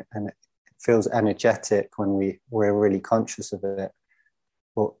sensation, and it feels energetic when we're really conscious of it.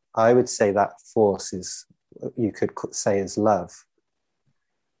 Well, I would say that force is, you could say, is love.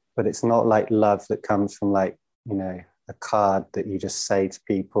 But it's not like love that comes from like, you know, a card that you just say to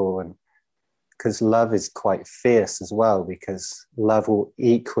people. And because love is quite fierce as well, because love will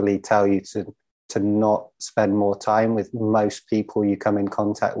equally tell you to not spend more time with most people you come in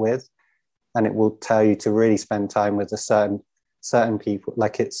contact with. And it will tell you to really spend time with a certain people.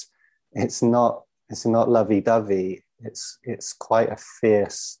 Like it's not lovey-dovey. It's quite a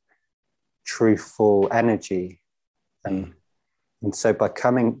fierce, truthful energy. And so by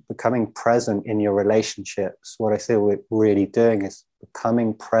becoming present in your relationships, what I feel we're really doing is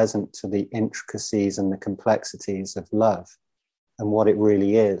becoming present to the intricacies and the complexities of love and what it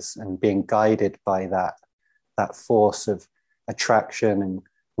really is, and being guided by that force of attraction and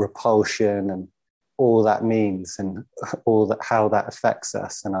repulsion and all that means, and all that, how that affects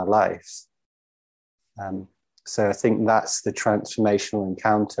us in our lives. So I think that's the transformational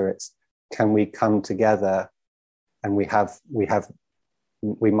encounter. It's, can we come together, and we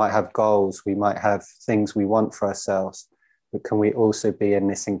might have goals, we might have things we want for ourselves, but can we also be in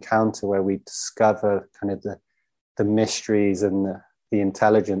this encounter where we discover kind of the mysteries and the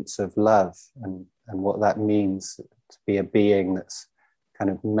intelligence of love, and what that means to be a being that's kind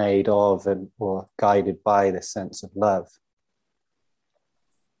of made of or guided by this sense of love.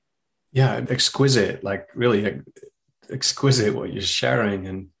 Yeah, exquisite, like really exquisite what you're sharing.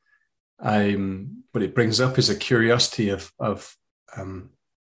 And what it brings up is a curiosity of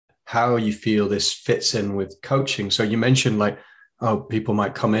how you feel this fits in with coaching. So you mentioned like, oh, people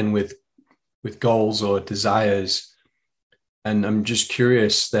might come in with goals or desires. And I'm just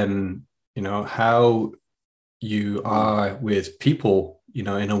curious then, you know, how you are with people, you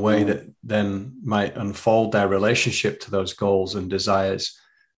know, in a way that then might unfold their relationship to those goals and desires.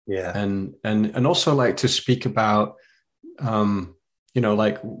 Yeah. And also like to speak about, you know,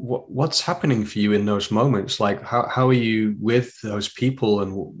 like what's happening for you in those moments? Like how are you with those people,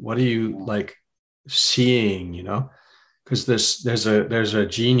 and what are you like seeing, you know? Because there's a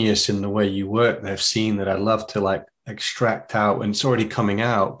genius in the way you work that I've seen that I love to like extract out, and it's already coming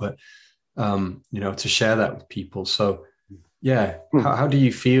out, but you know, to share that with people. So yeah, how do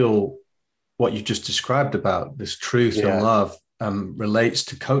you feel what you just described about this truth and love relates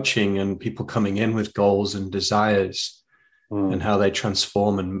to coaching and people coming in with goals and desires? And how they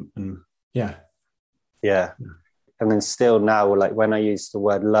transform and yeah. And then still now, like when I use the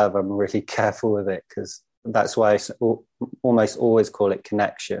word love, I'm really careful with it, because that's why I almost always call it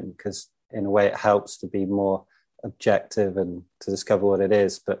connection, because in a way it helps to be more objective and to discover what it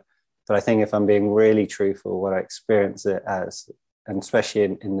is. But But I think if I'm being really truthful, what I experience it as, and especially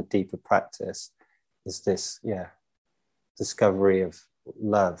in the deeper practice, is this, discovery of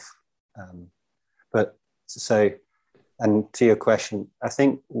love. But so, and to your question, I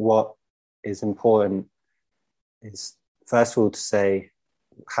think what is important is, first of all, to say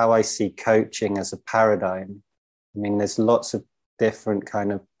how I see coaching as a paradigm. I mean, there's lots of different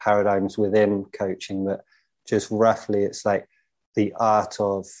kind of paradigms within coaching, but just roughly, it's like the art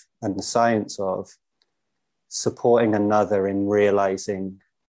of and the science of supporting another in realizing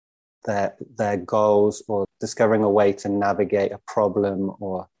their goals, or discovering a way to navigate a problem,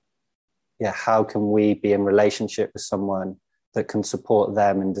 or how can we be in relationship with someone that can support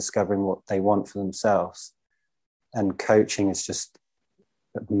them in discovering what they want for themselves. And coaching is just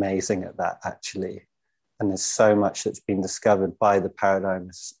amazing at that, actually. And there's so much that's been discovered by the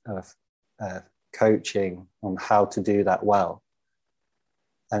paradigms of coaching on how to do that well.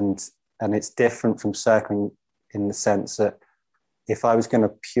 And it's different from circling in the sense that if I was going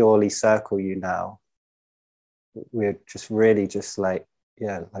to purely circle you now, we're just really just like,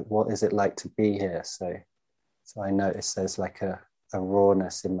 what is it like to be here? So I notice there's like a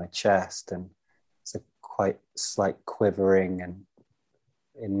rawness in my chest, and it's a quite slight quivering and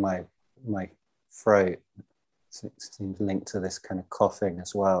in my throat. So it seems linked to this kind of coughing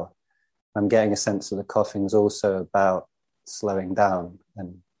as well. I'm getting a sense that the coughing is also about slowing down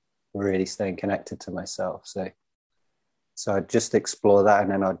and really staying connected to myself. So I'd just explore that,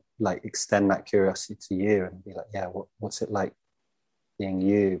 and then I'd like extend that curiosity to you and be like, what's it like being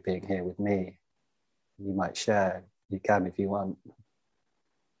here with me? You might share. You can if you want.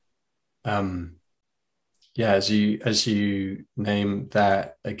 As you name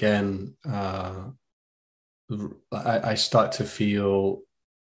that again, I start to feel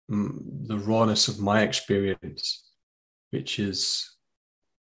the rawness of my experience, which is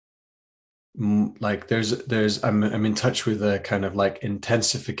like there's I'm in touch with a kind of like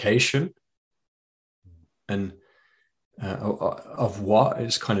intensification, and of what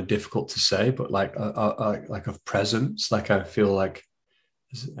is kind of difficult to say, but like of presence. Like I feel like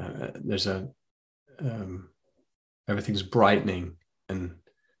there's everything's brightening and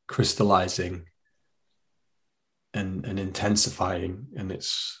crystallizing and intensifying, and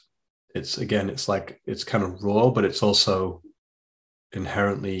it's again, it's like it's kind of raw, but it's also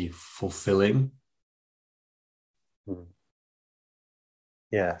inherently fulfilling.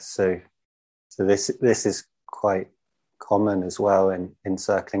 So this is quite common as well in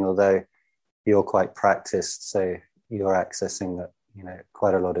circling, although you're quite practiced, so you're accessing that,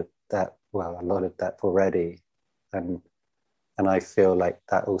 quite a lot of depth already, and I feel like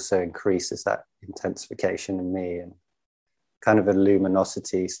that also increases that intensification in me, and kind of a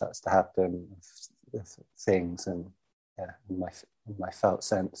luminosity starts to happen of things, and in my felt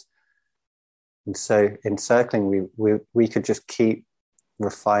sense. And so in circling, we could just keep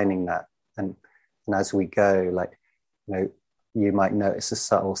refining that, and as we go, like, you might notice a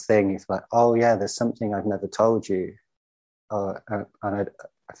subtle thing. It's like, oh yeah, there's something I've never told you, and it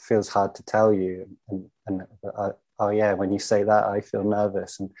feels hard to tell you, and oh yeah, when you say that, I feel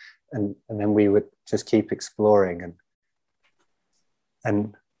nervous, and then we would just keep exploring,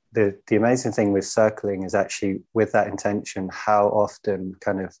 and the amazing thing with circling is actually with that intention, how often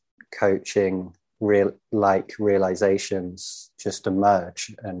kind of coaching realizations just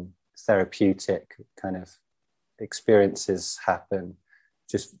emerge, and therapeutic kind of experiences happen,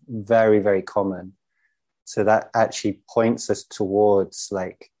 just very, very common. So that actually points us towards,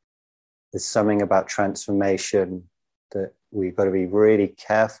 like, there's something about transformation that we've got to be really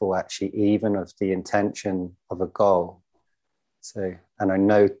careful, actually, even of the intention of a goal. So, and I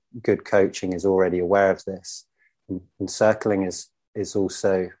know good coaching is already aware of this, and circling is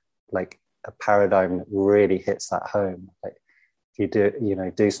also like a paradigm that really hits that home. Like, if you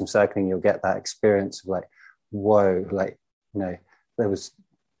do some circling, you'll get that experience of like, whoa, like, there was,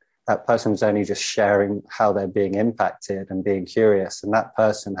 that person was only just sharing how they're being impacted and being curious, and that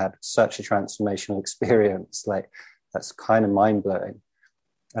person had such a transformational experience. Like, that's kind of mind-blowing,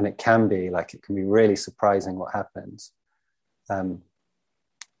 and it can be really surprising what happens.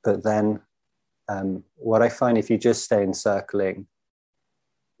 But then what I find, if you just stay in circling,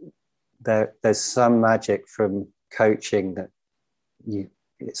 there's some magic from coaching that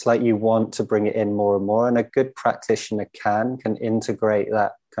it's like you want to bring it in more and more, and a good practitioner can integrate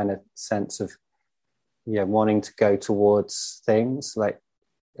that kind of sense of wanting to go towards things like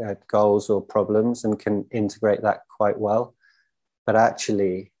goals or problems, and can integrate that quite well. But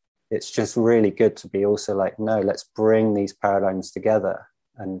actually, it's just really good to be also like, no, let's bring these paradigms together.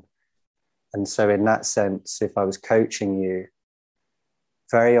 And so in that sense, if I was coaching you,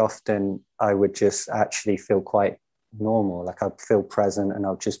 very often I would just actually feel quite normal. Like I'd feel present and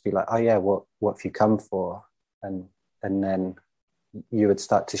I'll just be like, oh yeah, what have you come for? And then you would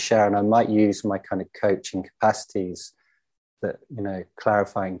start to share, and I might use my kind of coaching capacities, that, you know,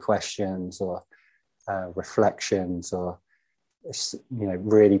 clarifying questions or reflections, or, you know,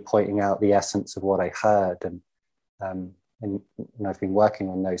 really pointing out the essence of what I heard. And I've been working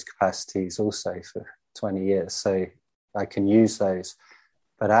on those capacities also for 20 years, so I can use those.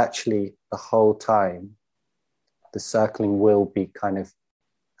 But actually the whole time, the circling will be kind of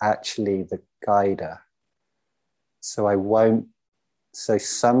actually the guider. So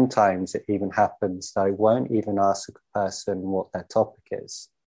sometimes it even happens that I won't even ask a person what their topic is.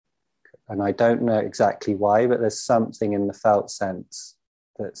 And I don't know exactly why, but there's something in the felt sense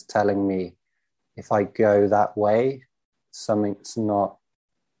that's telling me if I go that way, something's not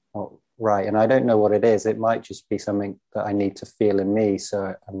right. And I don't know what it is. It might just be something that I need to feel in me,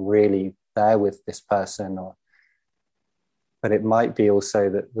 so I'm really there with this person. But it might be also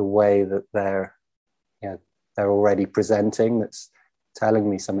that the way that they're already presenting, that's telling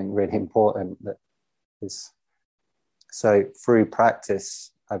me something really important. That is, so through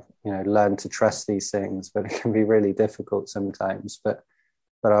practice, I've, you know, learned to trust these things, but it can be really difficult sometimes. But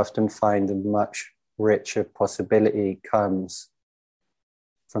I often find a much richer possibility comes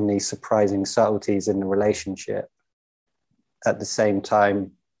from these surprising subtleties in the relationship. At the same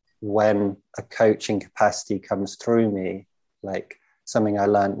time, when a coaching capacity comes through me, like something I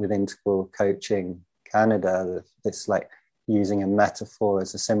learned with Integral Coaching Canada, this like using a metaphor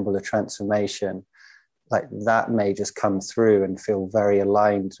as a symbol of transformation, like that may just come through and feel very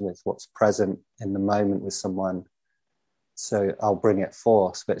aligned with what's present in the moment with someone. So I'll bring it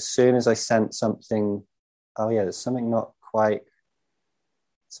forth. But as soon as I sense something, oh yeah, there's something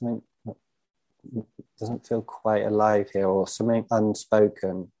doesn't feel quite alive here, or something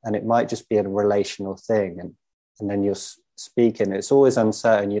unspoken, and it might just be a relational thing, and then you're speaking, it's always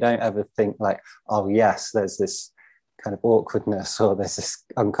uncertain. You don't ever think like, oh yes, there's this kind of awkwardness or there's this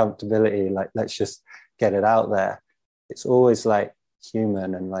uncomfortability, like let's just get it out there. It's always like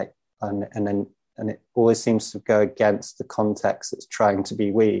human, and like and it always seems to go against the context that's trying to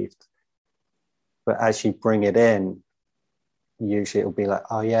be weaved. But as you bring it in, usually it'll be like,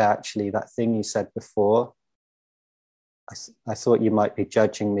 oh yeah, actually that thing you said before, I thought you might be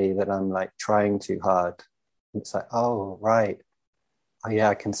judging me that I'm like trying too hard. And it's like, oh right, oh yeah,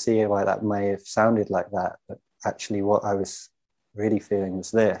 I can see why that may have sounded like that, but actually what I was really feeling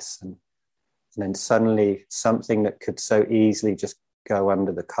was this. And then suddenly something that could so easily just go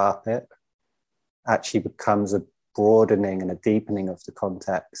under the carpet actually becomes a broadening and a deepening of the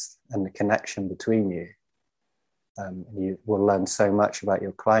context and the connection between you. You will learn so much about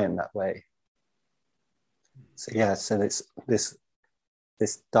your client that way. So yeah, so it's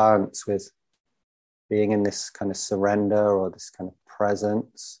this dance with being in this kind of surrender or this kind of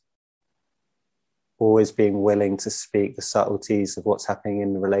presence, always being willing to speak the subtleties of what's happening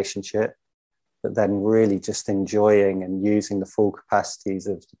in the relationship, but then really just enjoying and using the full capacities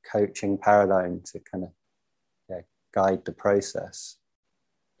of the coaching paradigm to kind of guide the process.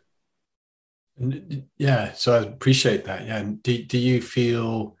 Yeah, so I appreciate that. Yeah, and do you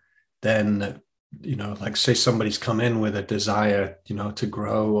feel then that, you know, like say somebody's come in with a desire, you know, to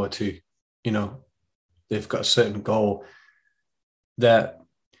grow or to, you know, they've got a certain goal that,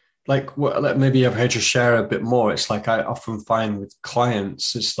 like, maybe I've heard you share a bit more. It's like I often find with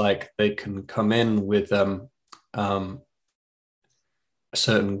clients, it's like they can come in with a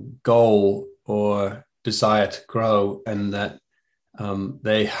certain goal or desire to grow, and that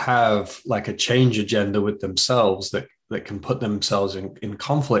they have like a change agenda with themselves that can put themselves in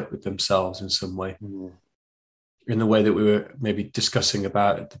conflict with themselves in some way, in the way that we were maybe discussing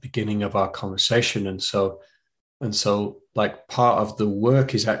about at the beginning of our conversation. And so like part of the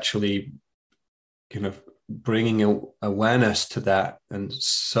work is actually kind of bringing awareness to that, and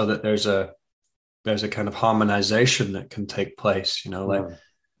so that there's a kind of harmonization that can take place, you know, like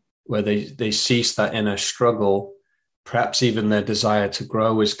where they cease that inner struggle. Perhaps even their desire to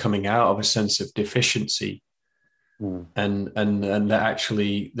grow is coming out of a sense of deficiency, and that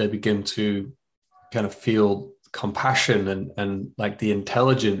actually they begin to kind of feel compassion and like the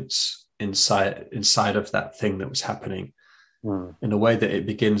intelligence inside of that thing that was happening, in a way that it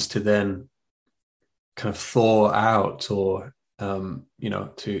begins to then kind of thaw out, or you know,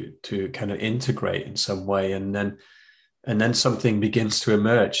 to kind of integrate in some way, and then something begins to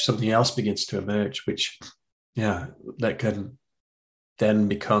emerge, something else begins to emerge, which that can then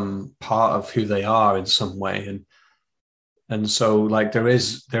become part of who they are in some way. And so like there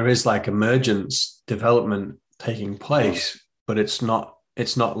is like emergence, development taking place, but it's not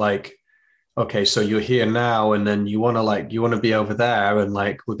It's not like, okay, so you're here now, and then you want to be over there, and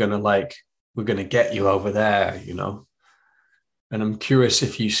we're gonna get you over there, you know. And I'm curious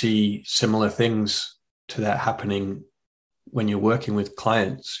if you see similar things to that happening when you're working with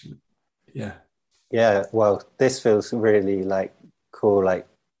clients. Yeah. Yeah, well, this feels really like cool. Like,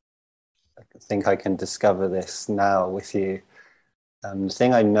 I think I can discover this now with you. The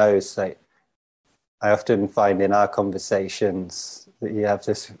thing I know is like, I often find in our conversations that you have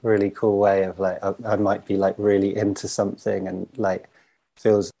this really cool way of like, I might be like really into something and like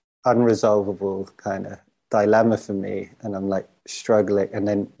feels unresolvable kind of dilemma for me. And I'm like struggling. And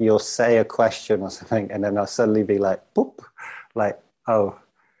then you'll say a question or something. And then I'll suddenly be like, boop, like, oh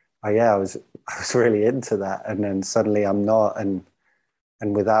yeah, I was really into that. And then suddenly I'm not. And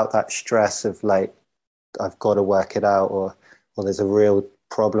without that stress of like, I've got to work it out, or there's a real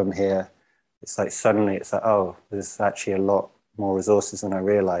problem here. It's like suddenly it's like, oh, there's actually a lot more resources than I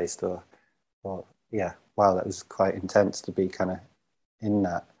realized, or yeah, wow, that was quite intense to be kind of in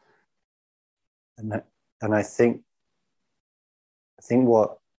that. And I think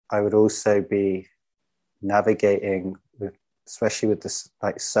what I would also be navigating with, especially with this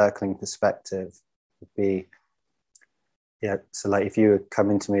like circling perspective, would be, yeah, so like if you were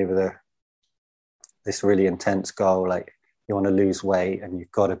coming to me with this really intense goal, like you want to lose weight and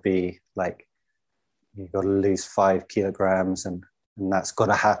you've got to lose 5 kilograms, and that's got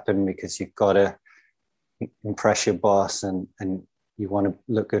to happen because you've got to impress your boss, and you want to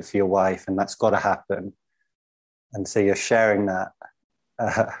look good for your wife, and that's got to happen. And so you're sharing that.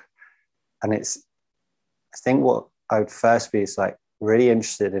 And I think what I would first be is like really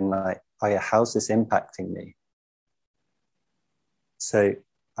interested in like, oh yeah, how's this impacting me? So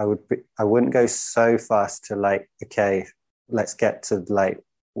I wouldn't go so fast to like, okay, let's get to like,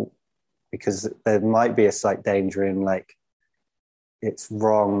 because there might be a slight danger in like, it's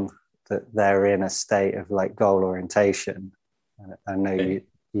wrong that they're in a state of like goal orientation. I know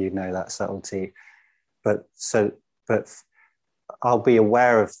you know that subtlety, but I'll be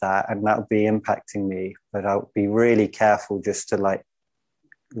aware of that, and that'll be impacting me, but I'll be really careful just to like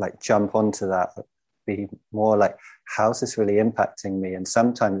jump onto that, be more like, how's this really impacting me? And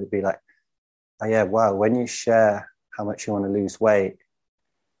sometimes it'd be like, oh yeah, wow, when you share how much you want to lose weight,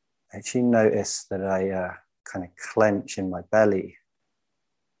 I actually notice that I kind of clench in my belly.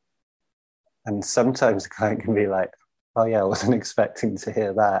 And sometimes the client can be like, oh yeah, I wasn't expecting to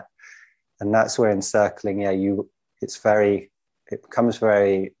hear that. And that's where in circling, yeah, it becomes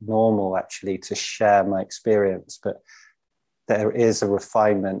very normal actually to share my experience, but there is a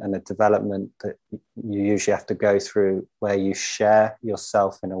refinement and a development that you usually have to go through where you share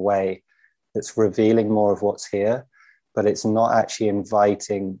yourself in a way that's revealing more of what's here, but it's not actually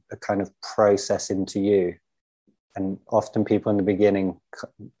inviting a kind of process into you. And often people in the beginning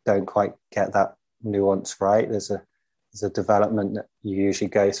don't quite get that nuance right. There's a development that you usually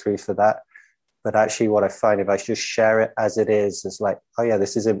go through for that. But actually what I find, if I just share it as it is like, oh yeah,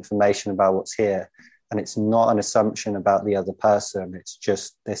 this is information about what's here. And it's not an assumption about the other person. It's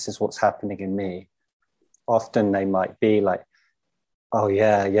just, this is what's happening in me. Often they might be like, oh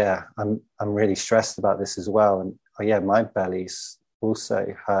yeah, I'm really stressed about this as well. And oh yeah, my belly's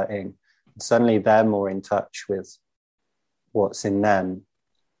also hurting. And suddenly they're more in touch with what's in them.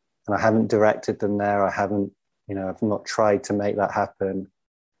 And I haven't directed them there. I've not tried to make that happen.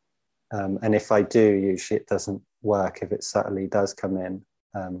 And if I do, usually it doesn't work if it subtly does come in.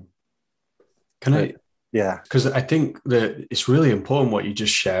 Yeah. Because I think that it's really important what you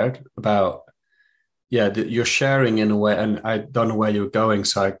just shared about, that you're sharing in a way, and I don't know where you were going,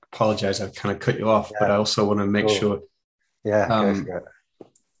 so I apologize. I kind of cut you off, but I also want to make sure. Yeah, go for it.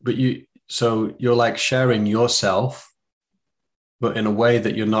 But you're like sharing yourself, but in a way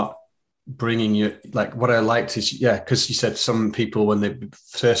that you're not bringing you, like what I liked is, because you said some people when they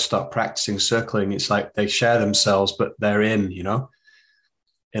first start practicing circling, it's like they share themselves, but they're in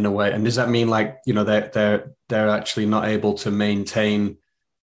a way. And does that mean like, they're actually not able to maintain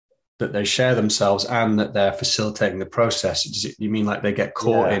that they share themselves and that they're facilitating the process? You mean like they get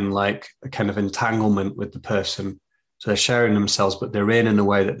caught in like a kind of entanglement with the person? So they're sharing themselves, but they're in a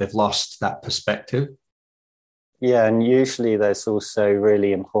way that they've lost that perspective. Yeah, and usually there's also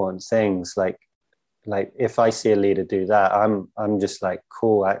really important things like if I see a leader do that, I'm just like,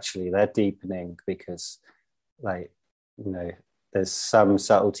 cool, actually they're deepening because there's some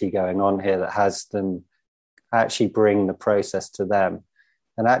subtlety going on here that has them actually bring the process to them.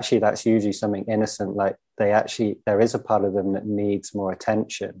 And actually that's usually something innocent, like there is a part of them that needs more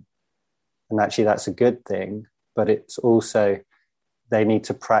attention. And actually that's a good thing, but it's also, they need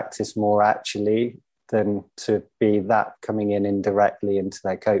to practice more actually than to be that coming in indirectly into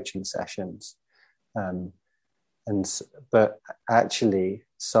their coaching sessions. But actually,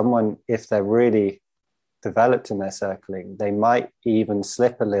 someone, if they're really developed in their circling, they might even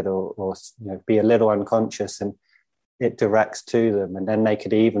slip a little, or be a little unconscious, and it directs to them, and then they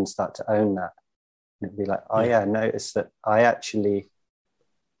could even start to own that. And it'd be like, oh yeah, I noticed that I actually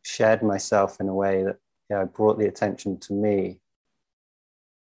shared myself in a way that I brought the attention to me.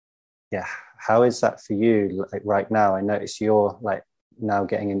 Yeah, how is that for you? Like right now, I notice you're like now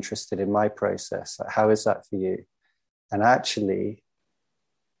getting interested in my process. Like, how is that for you? And actually,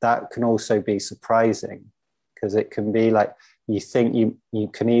 that can also be surprising, because it can be like you think you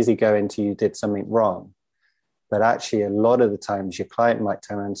can easily go into you did something wrong, but actually a lot of the times your client might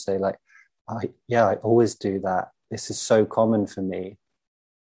turn around and say like, I always do that. This is so common for me.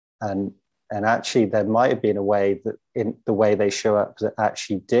 And actually there might have been a way that in the way they show up that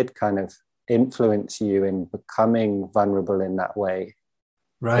actually did kind of influence you in becoming vulnerable in that way.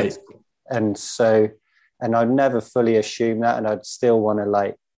 Right. And I'd never fully assume that, and I'd still want to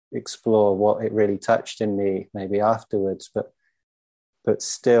like explore what it really touched in me maybe afterwards, but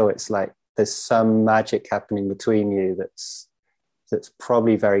still it's like there's some magic happening between you that's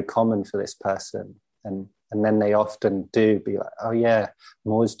probably very common for this person, and then they often do be like, oh yeah,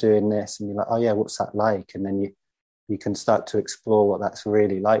 I'm always doing this, and you're like, oh yeah, what's that like? And then you can start to explore what that's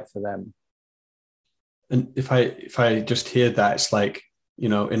really like for them. And if I just hear that, it's like,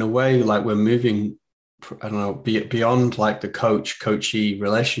 in a way, like we're moving, I don't know, beyond like the coachee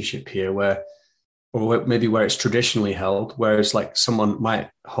relationship here, or maybe where it's traditionally held, whereas like someone might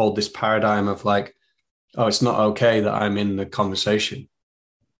hold this paradigm of like, oh, it's not okay that I'm in the conversation.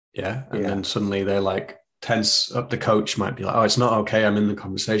 Yeah. And then suddenly they're like tense up. The coach might be like, oh, it's not okay, I'm in the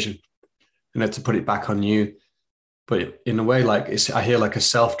conversation. And have to put it back on you. But in a way, like I hear like a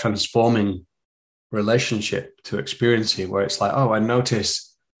self-transforming relationship to experiencing, where it's like, oh, I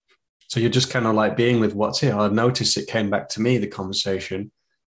notice. So you're just kind of like being with what's here. I noticed it came back to me, the conversation,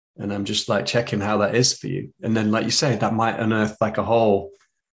 and I'm just like checking how that is for you. And then, like you say, that might unearth like a whole,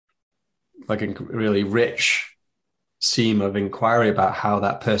 like a really rich seam of inquiry about how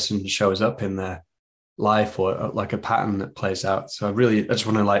that person shows up in their life, or like a pattern that plays out. So I just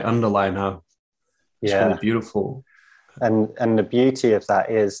want to like underline how it's really beautiful. And the beauty of that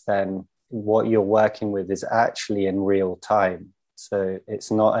is then what you're working with is actually in real time. So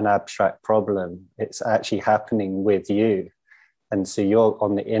it's not an abstract problem. It's actually happening with you. And so you're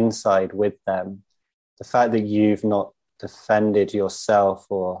on the inside with them. The fact that you've not defended yourself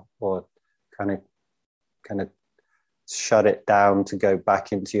or kind of shut it down to go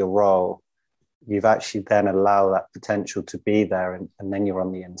back into your role, you've actually then allowed that potential to be there, and then you're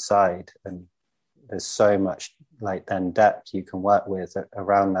on the inside. And there's so much like then depth you can work with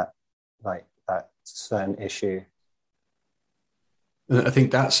around that, like that certain issue. I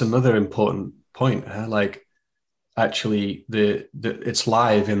think that's another important point. Like, actually, the it's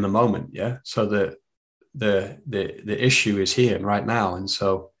live in the moment. Yeah. So the issue is here and right now, and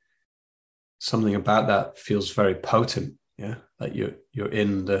so something about that feels very potent. Yeah. Like you're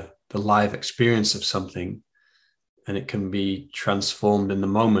in the live experience of something, and it can be transformed in the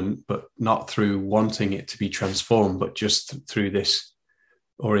moment, but not through wanting it to be transformed, but just through this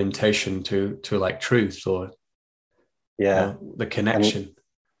orientation to like truth, or the connection.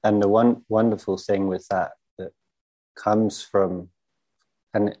 And the wonderful thing with that comes from,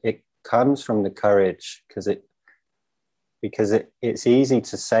 and it comes from the courage, because it's easy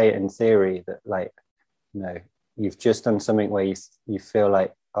to say in theory that, like, you've just done something where you feel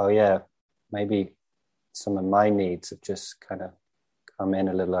like, oh yeah, maybe some of my needs have just kind of come in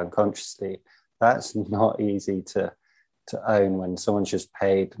a little unconsciously. That's not easy to own when someone's just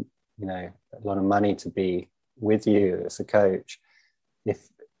paid a lot of money to be with you as a coach. If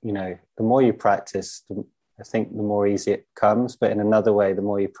the more you practice, I think the more easy it comes. But in another way, the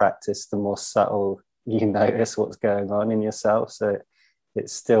more you practice, the more subtle you notice what's going on in yourself. So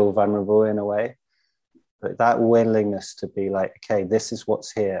it's still vulnerable in a way. But that willingness to be like, okay, this is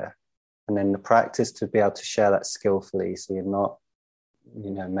what's here, and then the practice to be able to share that skillfully, so you're not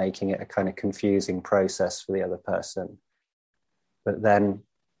making it a kind of confusing process for the other person. But then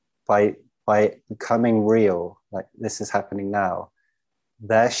by becoming real, like this is happening now,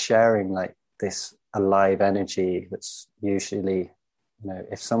 they're sharing like this alive energy that's usually,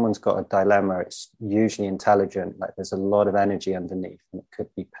 if someone's got a dilemma, it's usually intelligent. Like there's a lot of energy underneath, and it could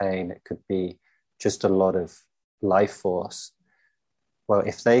be pain, it could be just a lot of life force. Well,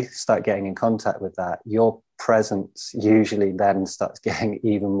 if they start getting in contact with that, your presence usually then starts getting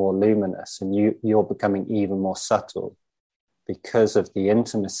even more luminous, and you're becoming even more subtle because of the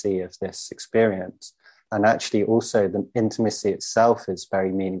intimacy of this experience. and actually also the intimacy itself is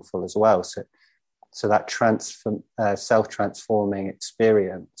very meaningful as well. So that self-transforming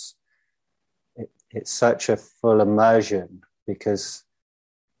experience, it's such a full immersion, because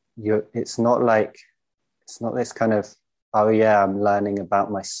it's not this kind of, oh yeah, I'm learning about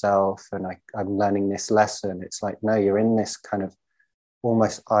myself and I'm learning this lesson. It's like, no, you're in this kind of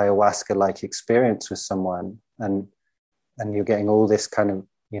almost ayahuasca-like experience with someone, and you're getting all this kind of,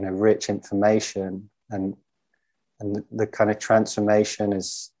 rich information, and the kind of transformation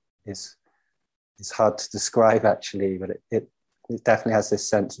is hard to describe actually, but it definitely has this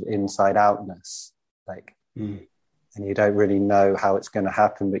sense of inside outness, like, and you don't really know how it's going to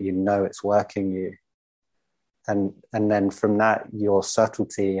happen, but it's working you. And then from that, your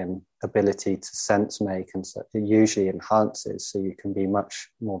subtlety and ability to sense make and so it usually enhances, so you can be much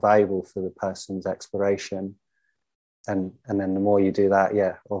more valuable for the person's exploration. And then the more you do that,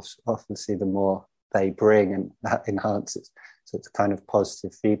 obviously the more they bring, and that enhances. So it's a kind of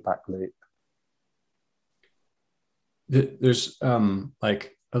positive feedback loop. There's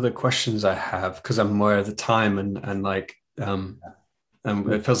like other questions I have, because I'm aware of the time, and like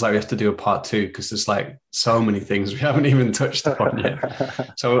and it feels like we have to do a part 2, because there's like so many things we haven't even touched upon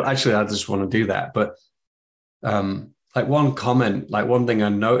yet. So actually, I just want to do that. But like one comment, like one thing I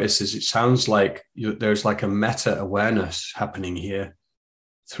noticed is it sounds like there's like a meta awareness happening here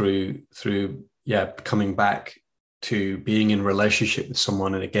through coming back to being in relationship with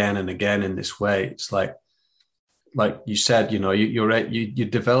someone, and again in this way. It's like you said, you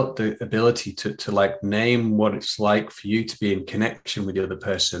develop the ability to like name what it's like for you to be in connection with the other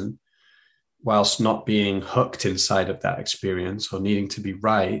person, whilst not being hooked inside of that experience or needing to be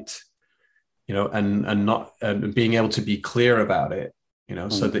right, and being able to be clear about it,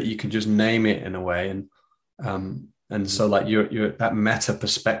 so that you can just name it in a way. And so like you're that meta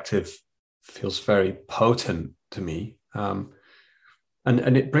perspective feels very potent to me.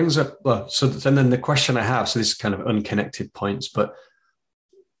 And it brings up, then the question I have, so this is kind of unconnected points, but,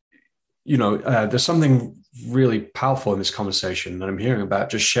 there's something really powerful in this conversation that I'm hearing about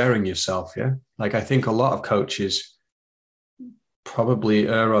just sharing yourself. Yeah. Like, I think a lot of coaches probably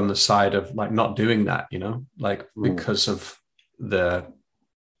err on the side of like not doing that, because of the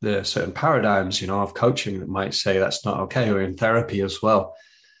certain paradigms, of coaching that might say that's not okay, or in therapy as well.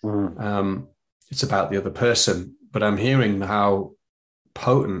 It's about the other person, but I'm hearing how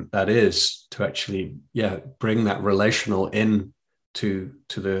potent that is to actually bring that relational in to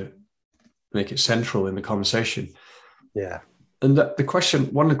make it central in the conversation. And the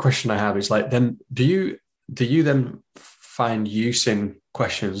question I have is like, then do you then find use in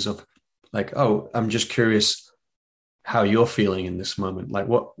questions of like, oh, I'm just curious how you're feeling in this moment, like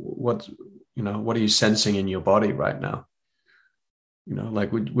what are you sensing in your body right now?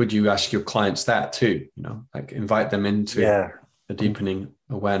 Like would you ask your clients that too, like invite them into a deepening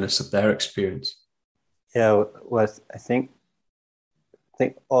awareness of their experience? Well, I think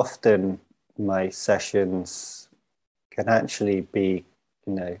often my sessions can actually be,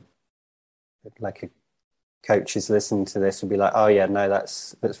 like a coach is listening to this and be like, oh yeah, no,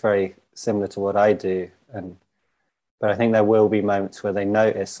 that's very similar to what I do. But I think there will be moments where they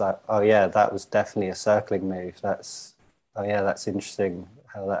notice like, oh yeah, that was definitely a circling move. That's interesting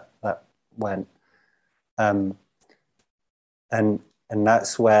how that went. And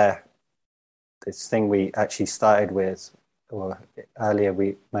that's where this thing we actually started with, or earlier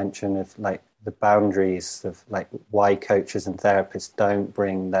we mentioned, of like the boundaries of like why coaches and therapists don't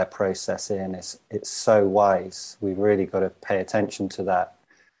bring their process in. It's so wise. We've really got to pay attention to that.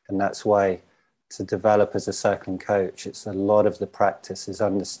 And that's why to develop as a circling coach, it's a lot of the practice is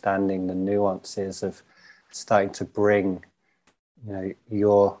understanding the nuances of starting to bring,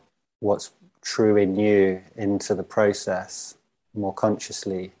 your what's true in you into the process more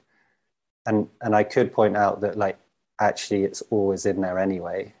consciously. And I could point out that like actually it's always in there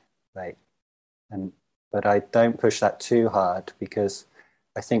anyway, but I don't push that too hard, because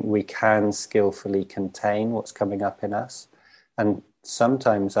I think we can skillfully contain what's coming up in us. And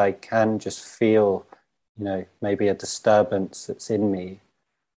sometimes I can just feel, maybe a disturbance that's in me,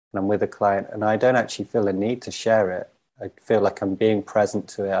 and I'm with a client and I don't actually feel a need to share it. I feel like I'm being present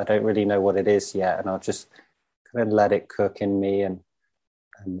to it. I don't really know what it is yet, and I'll just kind of let it cook in me, and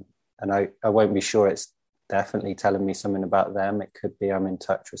I won't be sure it's definitely telling me something about them. It could be I'm in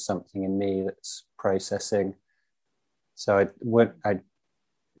touch with something in me that's processing. So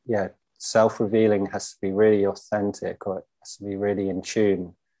self-revealing has to be really authentic, or it has to be really in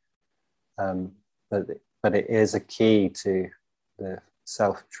tune. But it is a key to the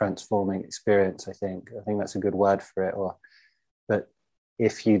self-transforming experience, I think. I think that's a good word for it. But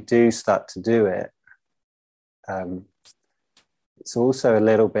if you do start to do it, it's also a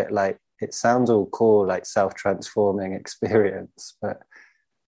little bit like, it sounds all cool, like self-transforming experience, but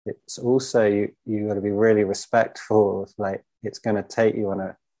it's also, you got to be really respectful of, like, it's going to take you on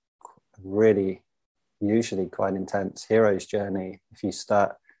a really, usually quite intense hero's journey if you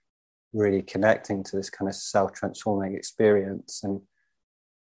start really connecting to this kind of self-transforming experience. And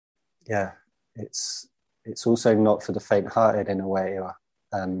yeah, it's also not for the faint-hearted in a way. Or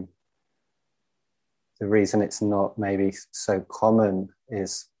the reason it's not maybe so common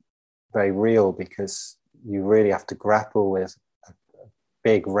is very real, because you really have to grapple with a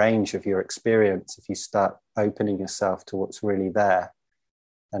big range of your experience if you start opening yourself to what's really there.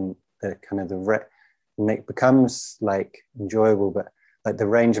 And the kind of and it becomes like enjoyable, but like the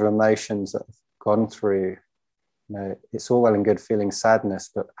range of emotions that I've gone through, you know, it's all well and good feeling sadness,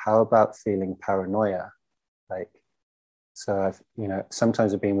 but how about feeling paranoia? Like, so I've, you know,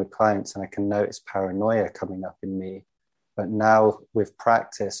 sometimes I've been with clients and I can notice paranoia coming up in me, but now with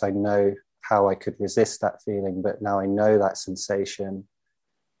practice, I know how I could resist that feeling, but now I know that sensation.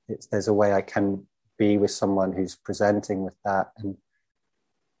 There's a way I can be with someone who's presenting with that. And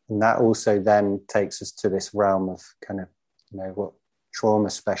that also then takes us to this realm of kind of, you know, what trauma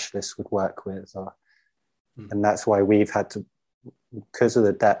specialists would work with. And that's why we've had to, because of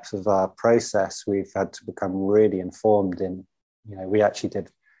the depth of our process, we've had to become really informed in, you know, we actually did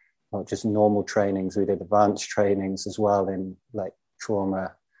not just normal trainings, we did advanced trainings as well in like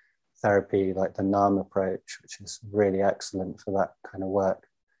trauma therapy, like the NAM approach, which is really excellent for that kind of work.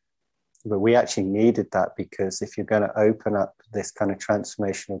 But we actually needed that, because if you're going to open up this kind of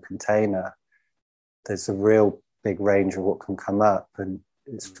transformational container, there's a real big range of what can come up. And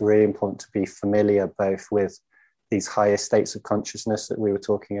it's really important to be familiar both with these higher states of consciousness that we were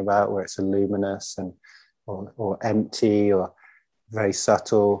talking about, where it's a luminous and or empty or very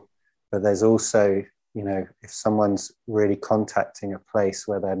subtle. But there's also, you know, if someone's really contacting a place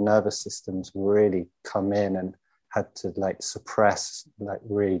where their nervous system's really come in and had to like suppress like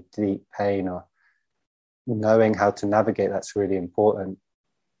really deep pain, or knowing how to navigate, that's really important.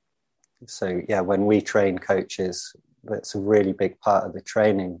 So yeah, when we train coaches, that's a really big part of the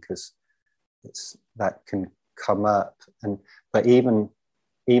training, because it's that can come up. And but even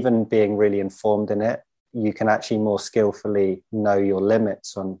being really informed in it, you can actually more skillfully know your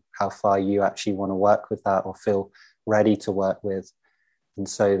limits on how far you actually want to work with that or feel ready to work with. And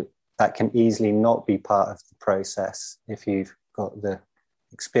so that can easily not be part of the process if you've got the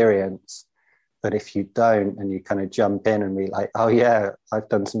experience. But if you don't, and you kind of jump in and be like, oh yeah, I've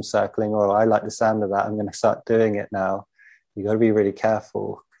done some circling, or I like the sound of that, I'm going to start doing it now. You got to be really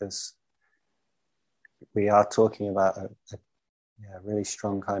careful, because we are talking about a really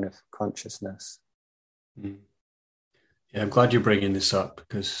strong kind of consciousness. Yeah, I'm glad you're bringing this up,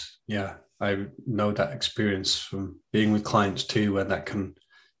 because yeah, I know that experience from being with clients too, where that can,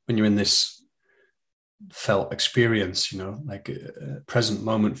 when you're in this felt experience, you know, like a present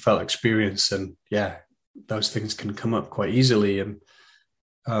moment felt experience, and yeah, those things can come up quite easily. And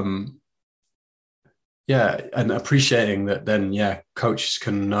yeah, and appreciating that then, yeah, coaches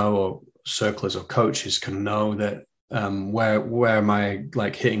can know, or circlers or coaches can know that where am I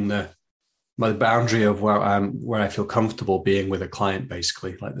like hitting the boundary of where I feel comfortable being with a client,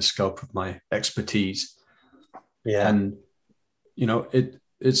 basically, like the scope of my expertise. Yeah. And you know,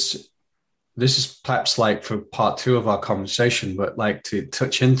 this is perhaps like for part 2 of our conversation, but like to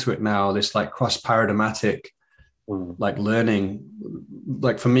touch into it now, this like cross paradigmatic like learning,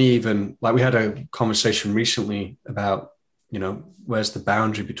 like for me, even like we had a conversation recently about, you know, where's the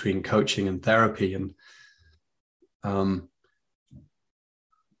boundary between coaching and therapy, and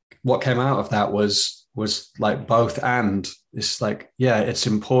what came out of that was like both. And it's like, yeah, it's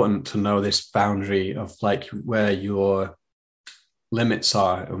important to know this boundary of like where your limits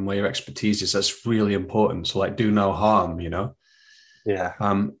are and where your expertise is. That's really important. So like, do no harm, you know? Yeah.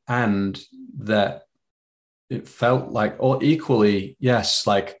 And that it felt like, or equally, yes,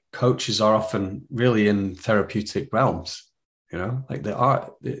 like coaches are often really in therapeutic realms, you know, like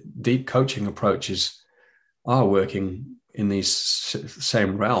the deep coaching approaches are working in these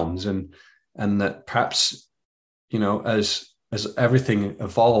same realms, and that perhaps, you know, as everything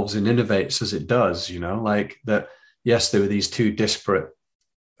evolves and innovates as it does, you know, like that, yes, there were these two disparate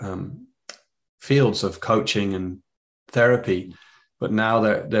fields of coaching and therapy, but now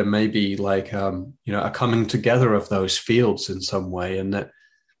there may be like, you know, a coming together of those fields in some way. And that,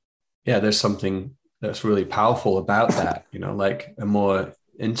 yeah, there's something that's really powerful about that, you know, like a more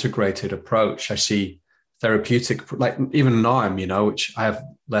integrated approach. I see therapeutic, like even NARM, you know, which I have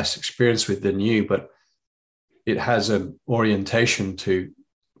less experience with than you, but it has an orientation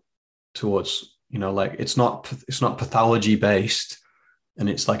towards, you know, like it's not pathology based, and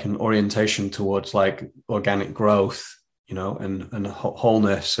it's like an orientation towards like organic growth, you know, and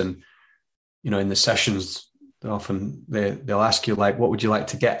wholeness. And, you know, in the sessions, often they'll ask you like, what would you like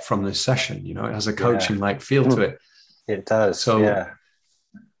to get from this session? You know, it has a coaching like feel to it. It does. So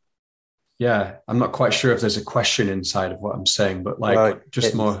yeah, I'm not quite sure if there's a question inside of what I'm saying, but like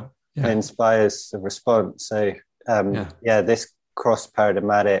just more. Yeah. It inspires a response. So this cross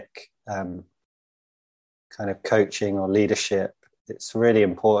paradigmatic kind of coaching or leadership, it's really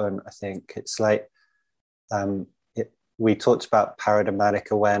important. I think it's like we talked about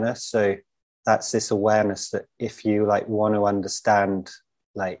paradigmatic awareness. So that's this awareness that if you like want to understand,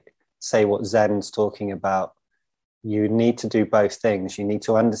 like say what Zen's talking about, you need to do both things. You need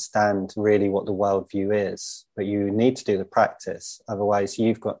to understand really what the worldview is, but you need to do the practice. Otherwise,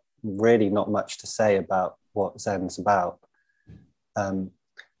 you've got really not much to say about what Zen's about.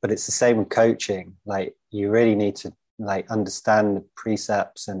 But it's the same with coaching. Like you really need to like understand the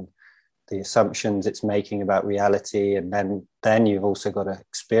precepts and the assumptions it's making about reality, and then you've also got to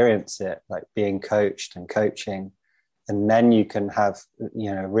experience it, like being coached and coaching, and then you can have, you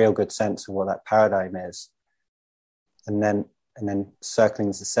know, a real good sense of what that paradigm is. And then circling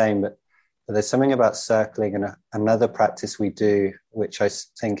is the same, but there's something about circling and another practice we do, which I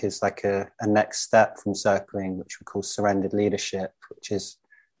think is like a next step from circling, which we call surrendered leadership, which is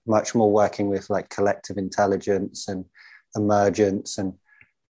much more working with like collective intelligence and emergence, and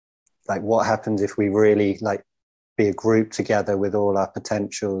like what happens if we really like be a group together with all our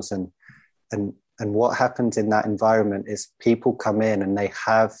potentials, and what happens in that environment is people come in and they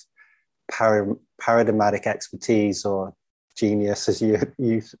have paradigmatic expertise or genius, as you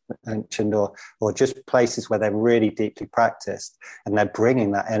mentioned, or just places where they're really deeply practiced, and they're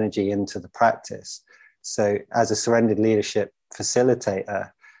bringing that energy into the practice. So as a surrendered leadership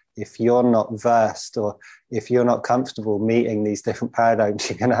facilitator, if you're not versed or if you're not comfortable meeting these different paradigms,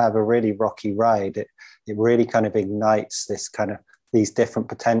 you're going to have a really rocky ride. It really kind of ignites this kind of these different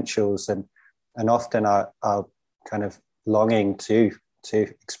potentials, and often our kind of longing to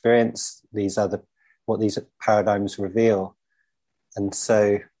experience what these paradigms reveal. And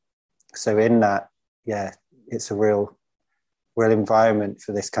so in that, it's a real environment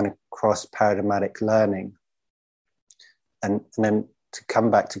for this kind of cross paradigmatic learning. And then to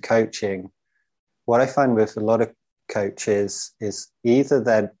come back to coaching, what I find with a lot of coaches is either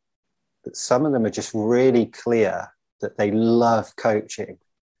that some of them are just really clear that they love coaching.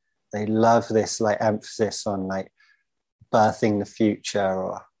 They love this like emphasis on like birthing the future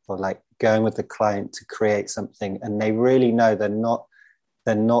or like going with the client to create something, and they really know they're not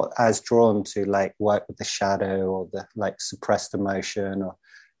as drawn to like work with the shadow or the like suppressed emotion or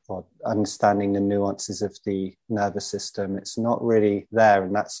understanding the nuances of the nervous system. It's not really there.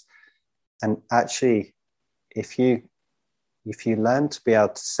 And actually if you learn to be able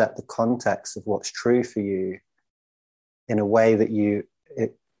to set the context of what's true for you in a way that you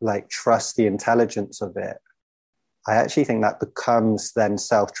like trust the intelligence of it, I actually think that becomes then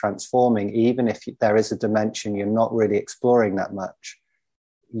self-transforming. Even if there is a dimension you're not really exploring that much,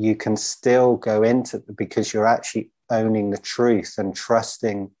 you can still go into it because you're actually owning the truth and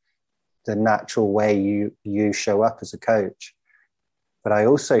trusting the natural way you show up as a coach. But I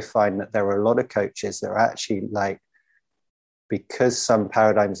also find that there are a lot of coaches that are actually like, because some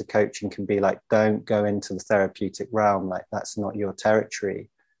paradigms of coaching can be like, don't go into the therapeutic realm, like that's not your territory.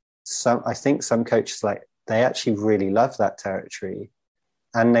 I think some coaches, like, they actually really love that territory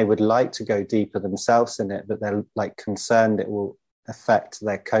and they would like to go deeper themselves in it, but they're like concerned it will affect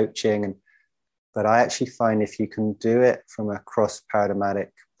their coaching. But I actually find if you can do it from a cross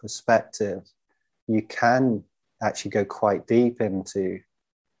paradigmatic perspective, you can actually go quite deep into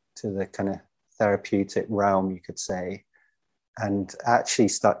the kind of therapeutic realm, you could say, and actually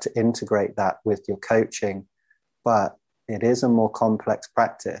start to integrate that with your coaching. But it is a more complex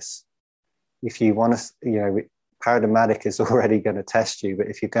practice. If you want to, paradigmatic is already going to test you, but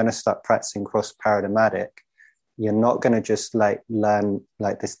if you're going to start practicing cross paradigmatic, you're not going to just like learn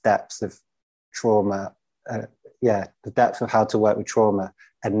like this depth of trauma, the depth of how to work with trauma,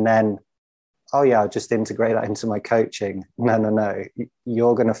 and then, I'll just integrate that into my coaching. No.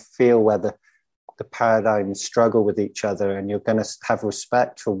 You're going to feel where the paradigms struggle with each other, and you're going to have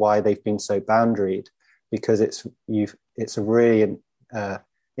respect for why they've been so boundaried, because it's a really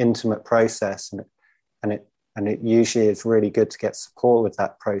intimate process, and it usually is really good to get support with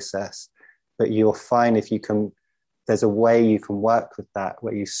that process. But you'll find there's a way you can work with that,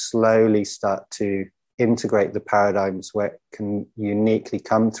 where you slowly start to integrate the paradigms where it can uniquely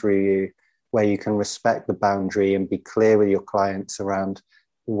come through you, where you can respect the boundary and be clear with your clients around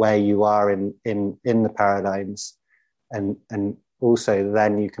where you are in the paradigms, and also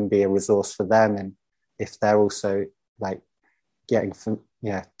then you can be a resource for them. And if they're also like getting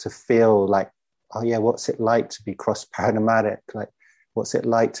to feel like, oh yeah, what's it like to be cross paradigmatic? Like, what's it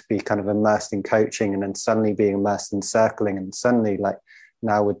like to be kind of immersed in coaching and then suddenly being immersed in circling, and suddenly like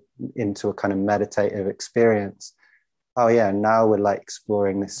now we're into a kind of meditative experience. Oh yeah, now we're like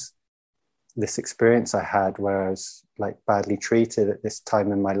exploring this experience I had where I was like badly treated at this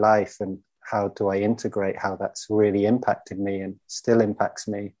time in my life, and how do I integrate how that's really impacted me and still impacts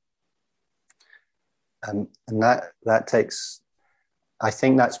me. And that takes, I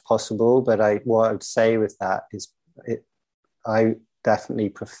think that's possible, but what I would say with that is I definitely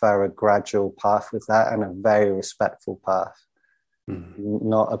prefer a gradual path with that, and a very respectful path.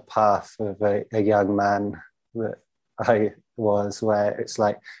 Not a path of a young man that I was, where it's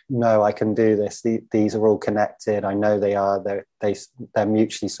like, no, I can do this. These are all connected. I know they are. They're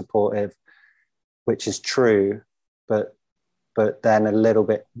mutually supportive, which is true, but then a little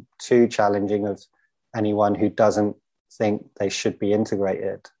bit too challenging of anyone who doesn't think they should be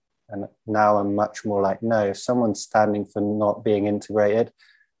integrated. And now I'm much more like, no, if someone's standing for not being integrated,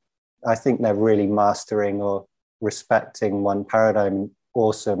 I think they're really mastering or respecting one paradigm.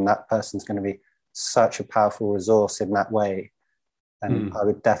 Awesome. That person's going to be such a powerful resource in that way. And I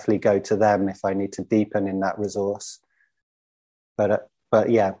would definitely go to them if I need to deepen in that resource. But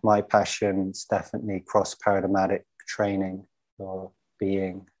yeah, my passion is definitely cross paradigmatic training or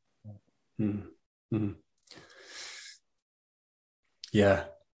being. Yeah.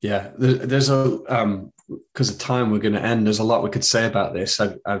 There's a because of time we're going to end. There's a lot we could say about this.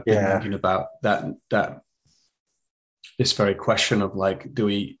 I've been thinking about that this very question of like, do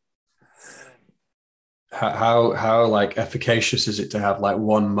we how like efficacious is it to have like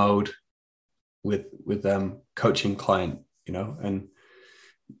one mode with coaching client, you know? And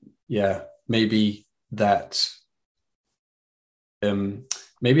yeah, maybe that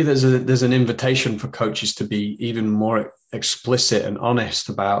maybe there's an invitation for coaches to be even more explicit and honest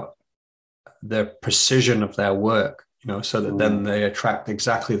about the precision of their work, you know, so that then they attract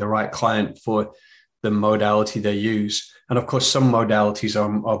exactly the right client for the modality they use. And of course, some modalities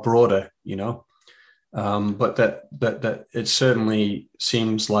are broader, you know, but that it certainly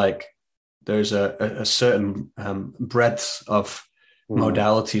seems like there's a certain breadth of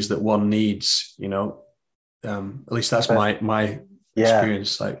modalities that one needs, you know. At least that's my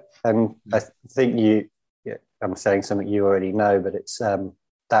experience. Like, and I think I'm saying something you already know, but it's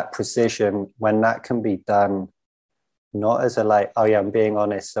that precision, when that can be done not as a like, oh yeah, I'm being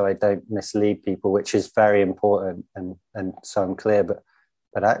honest so I don't mislead people, which is very important, and so I'm clear, but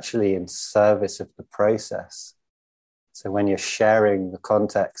actually in service of the process. So when you're sharing the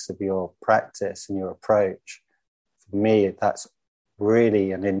context of your practice and your approach, for me, that's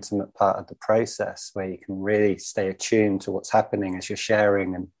really an intimate part of the process where you can really stay attuned to what's happening as you're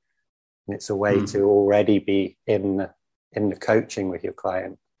sharing, and it's a way to already be in the coaching with your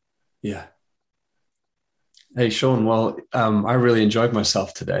client. Yeah. Hey, Sean, well, I really enjoyed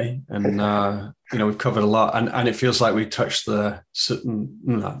myself today, and you know, we've covered a lot, and it feels like we touched it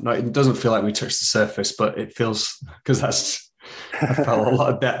doesn't feel like we touched the surface, but it feels, because I felt a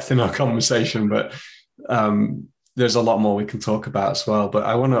lot of depth in our conversation, but there's a lot more we can talk about as well. But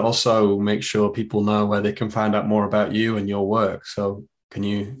I want to also make sure people know where they can find out more about you and your work. So can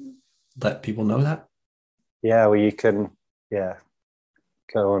you let people know that? Yeah, well, you can go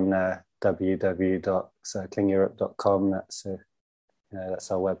on www.circlingeurope.com. That's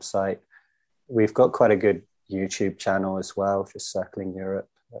our website. We've got quite a good YouTube channel as well, just Circling Europe.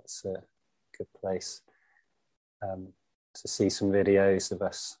 That's a good place to see some videos of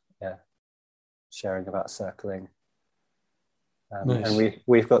us sharing about circling. Nice. And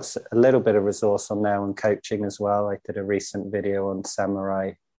we've got a little bit of resource on there on coaching as well. I did a recent video on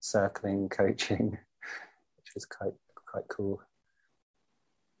samurai circling coaching, which was quite cool.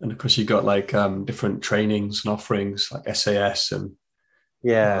 And of course, you got like different trainings and offerings like SAS and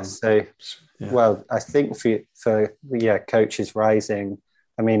well, I think for Coaches Rising,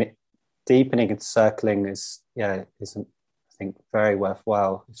 I mean, deepening and circling is I think very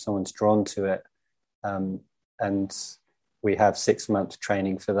worthwhile if someone's drawn to it, and we have 6-month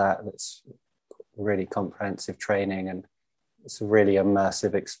training for that. That's really comprehensive training, and it's a really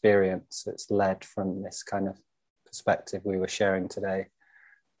immersive experience. It's led from this kind of perspective we were sharing today.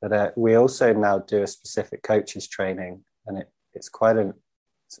 But we also now do a specific coaches training, and it's quite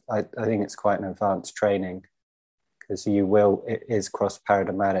I think it's quite an advanced training, because it is cross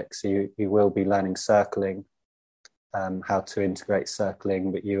paradigmatic. So you will be learning circling, how to integrate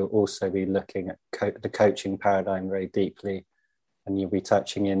circling, but you'll also be looking at the coaching paradigm very deeply. and you'll be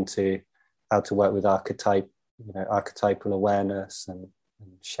touching into how to work with archetypal awareness and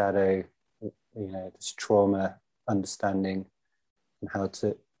shadow, this trauma understanding, and how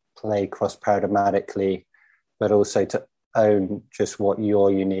to play cross-paradigmatically, but also to own just what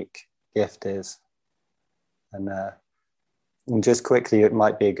your unique gift is. And just quickly, it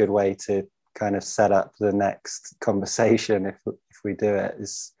might be a good way to kind of set up the next conversation if we do it,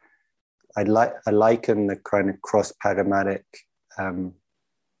 is I liken the kind of cross-paradigmatic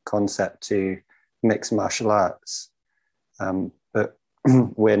concept to mixed martial arts. But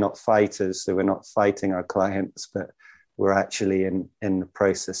we're not fighters, so we're not fighting our clients, but we're actually in the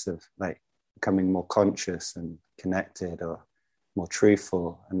process of like becoming more conscious and connected or more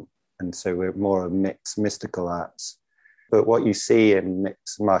truthful. And so we're more of mixed mystical arts. But what you see in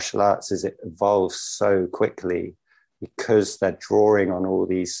mixed martial arts is it evolves so quickly because they're drawing on all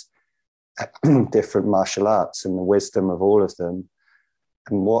these different martial arts and the wisdom of all of them.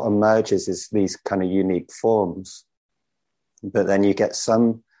 And what emerges is these kind of unique forms. But then you get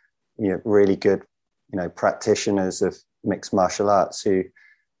some, really good, practitioners of mixed martial arts who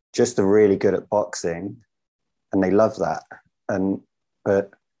just are really good at boxing, and they love that.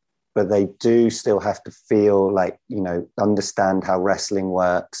 But they do still have to feel like, understand how wrestling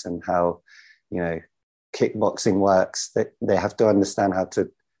works and how, kickboxing works. They have to understand how to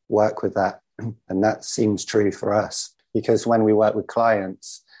work with that. And that seems true for us, because when we work with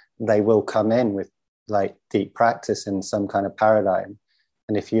clients, they will come in with like deep practice in some kind of paradigm.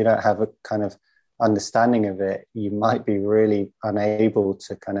 And if you don't have a kind of understanding of it, you might be really unable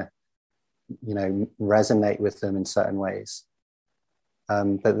to kind of, resonate with them in certain ways.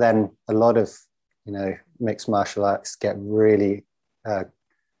 But then a lot of, mixed martial arts get really,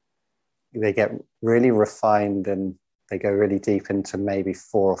 they get really refined, and they go really deep into maybe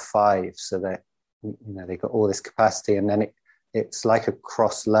 4 or 5. So that, they got all this capacity, and then it's like a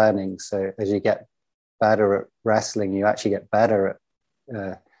cross learning. So as you get better at wrestling, you actually get better at,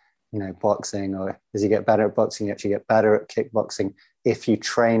 boxing, or as you get better at boxing, you actually get better at kickboxing if you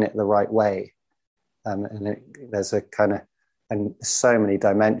train it the right way. There's a kind of, and so many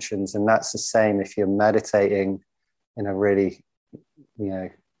dimensions, and that's the same if you're meditating in a really,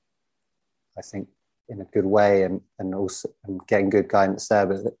 I think in a good way, and also getting good guidance there.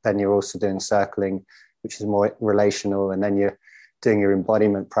 But then you're also doing circling, which is more relational, and then you're doing your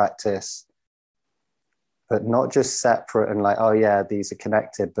embodiment practice, but not just separate and like, oh yeah, these are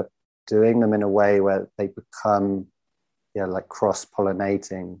connected, but doing them in a way where they become, like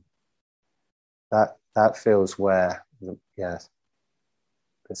cross-pollinating. That feels where,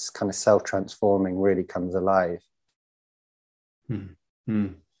 this kind of self-transforming really comes alive.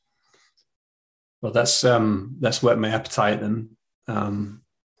 Well, that's whet my appetite then.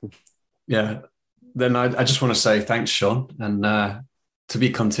 Then I just want to say thanks, Sean, and to be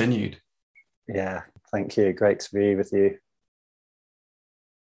continued. Yeah, thank you. Great to be with you.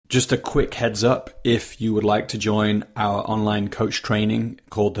 Just a quick heads up, if you would like to join our online coach training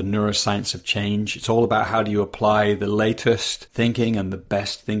called the Neuroscience of Change, it's all about how do you apply the latest thinking and the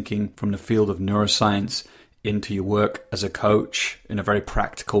best thinking from the field of neuroscience into your work as a coach in a very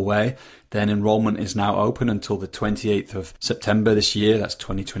practical way. Then enrollment is now open until the 28th of September this year, that's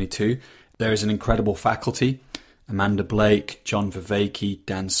 2022. There is an incredible faculty: Amanda Blake, John Vervaeke,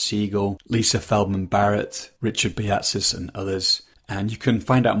 Dan Siegel, Lisa Feldman Barrett, Richard Beatzis, and others. And you can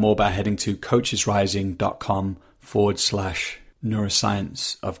find out more by heading to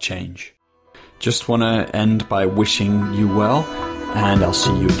coachesrising.com/neuroscience of change. Just want to end by wishing you well, and I'll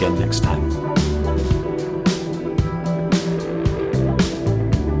see you again next time.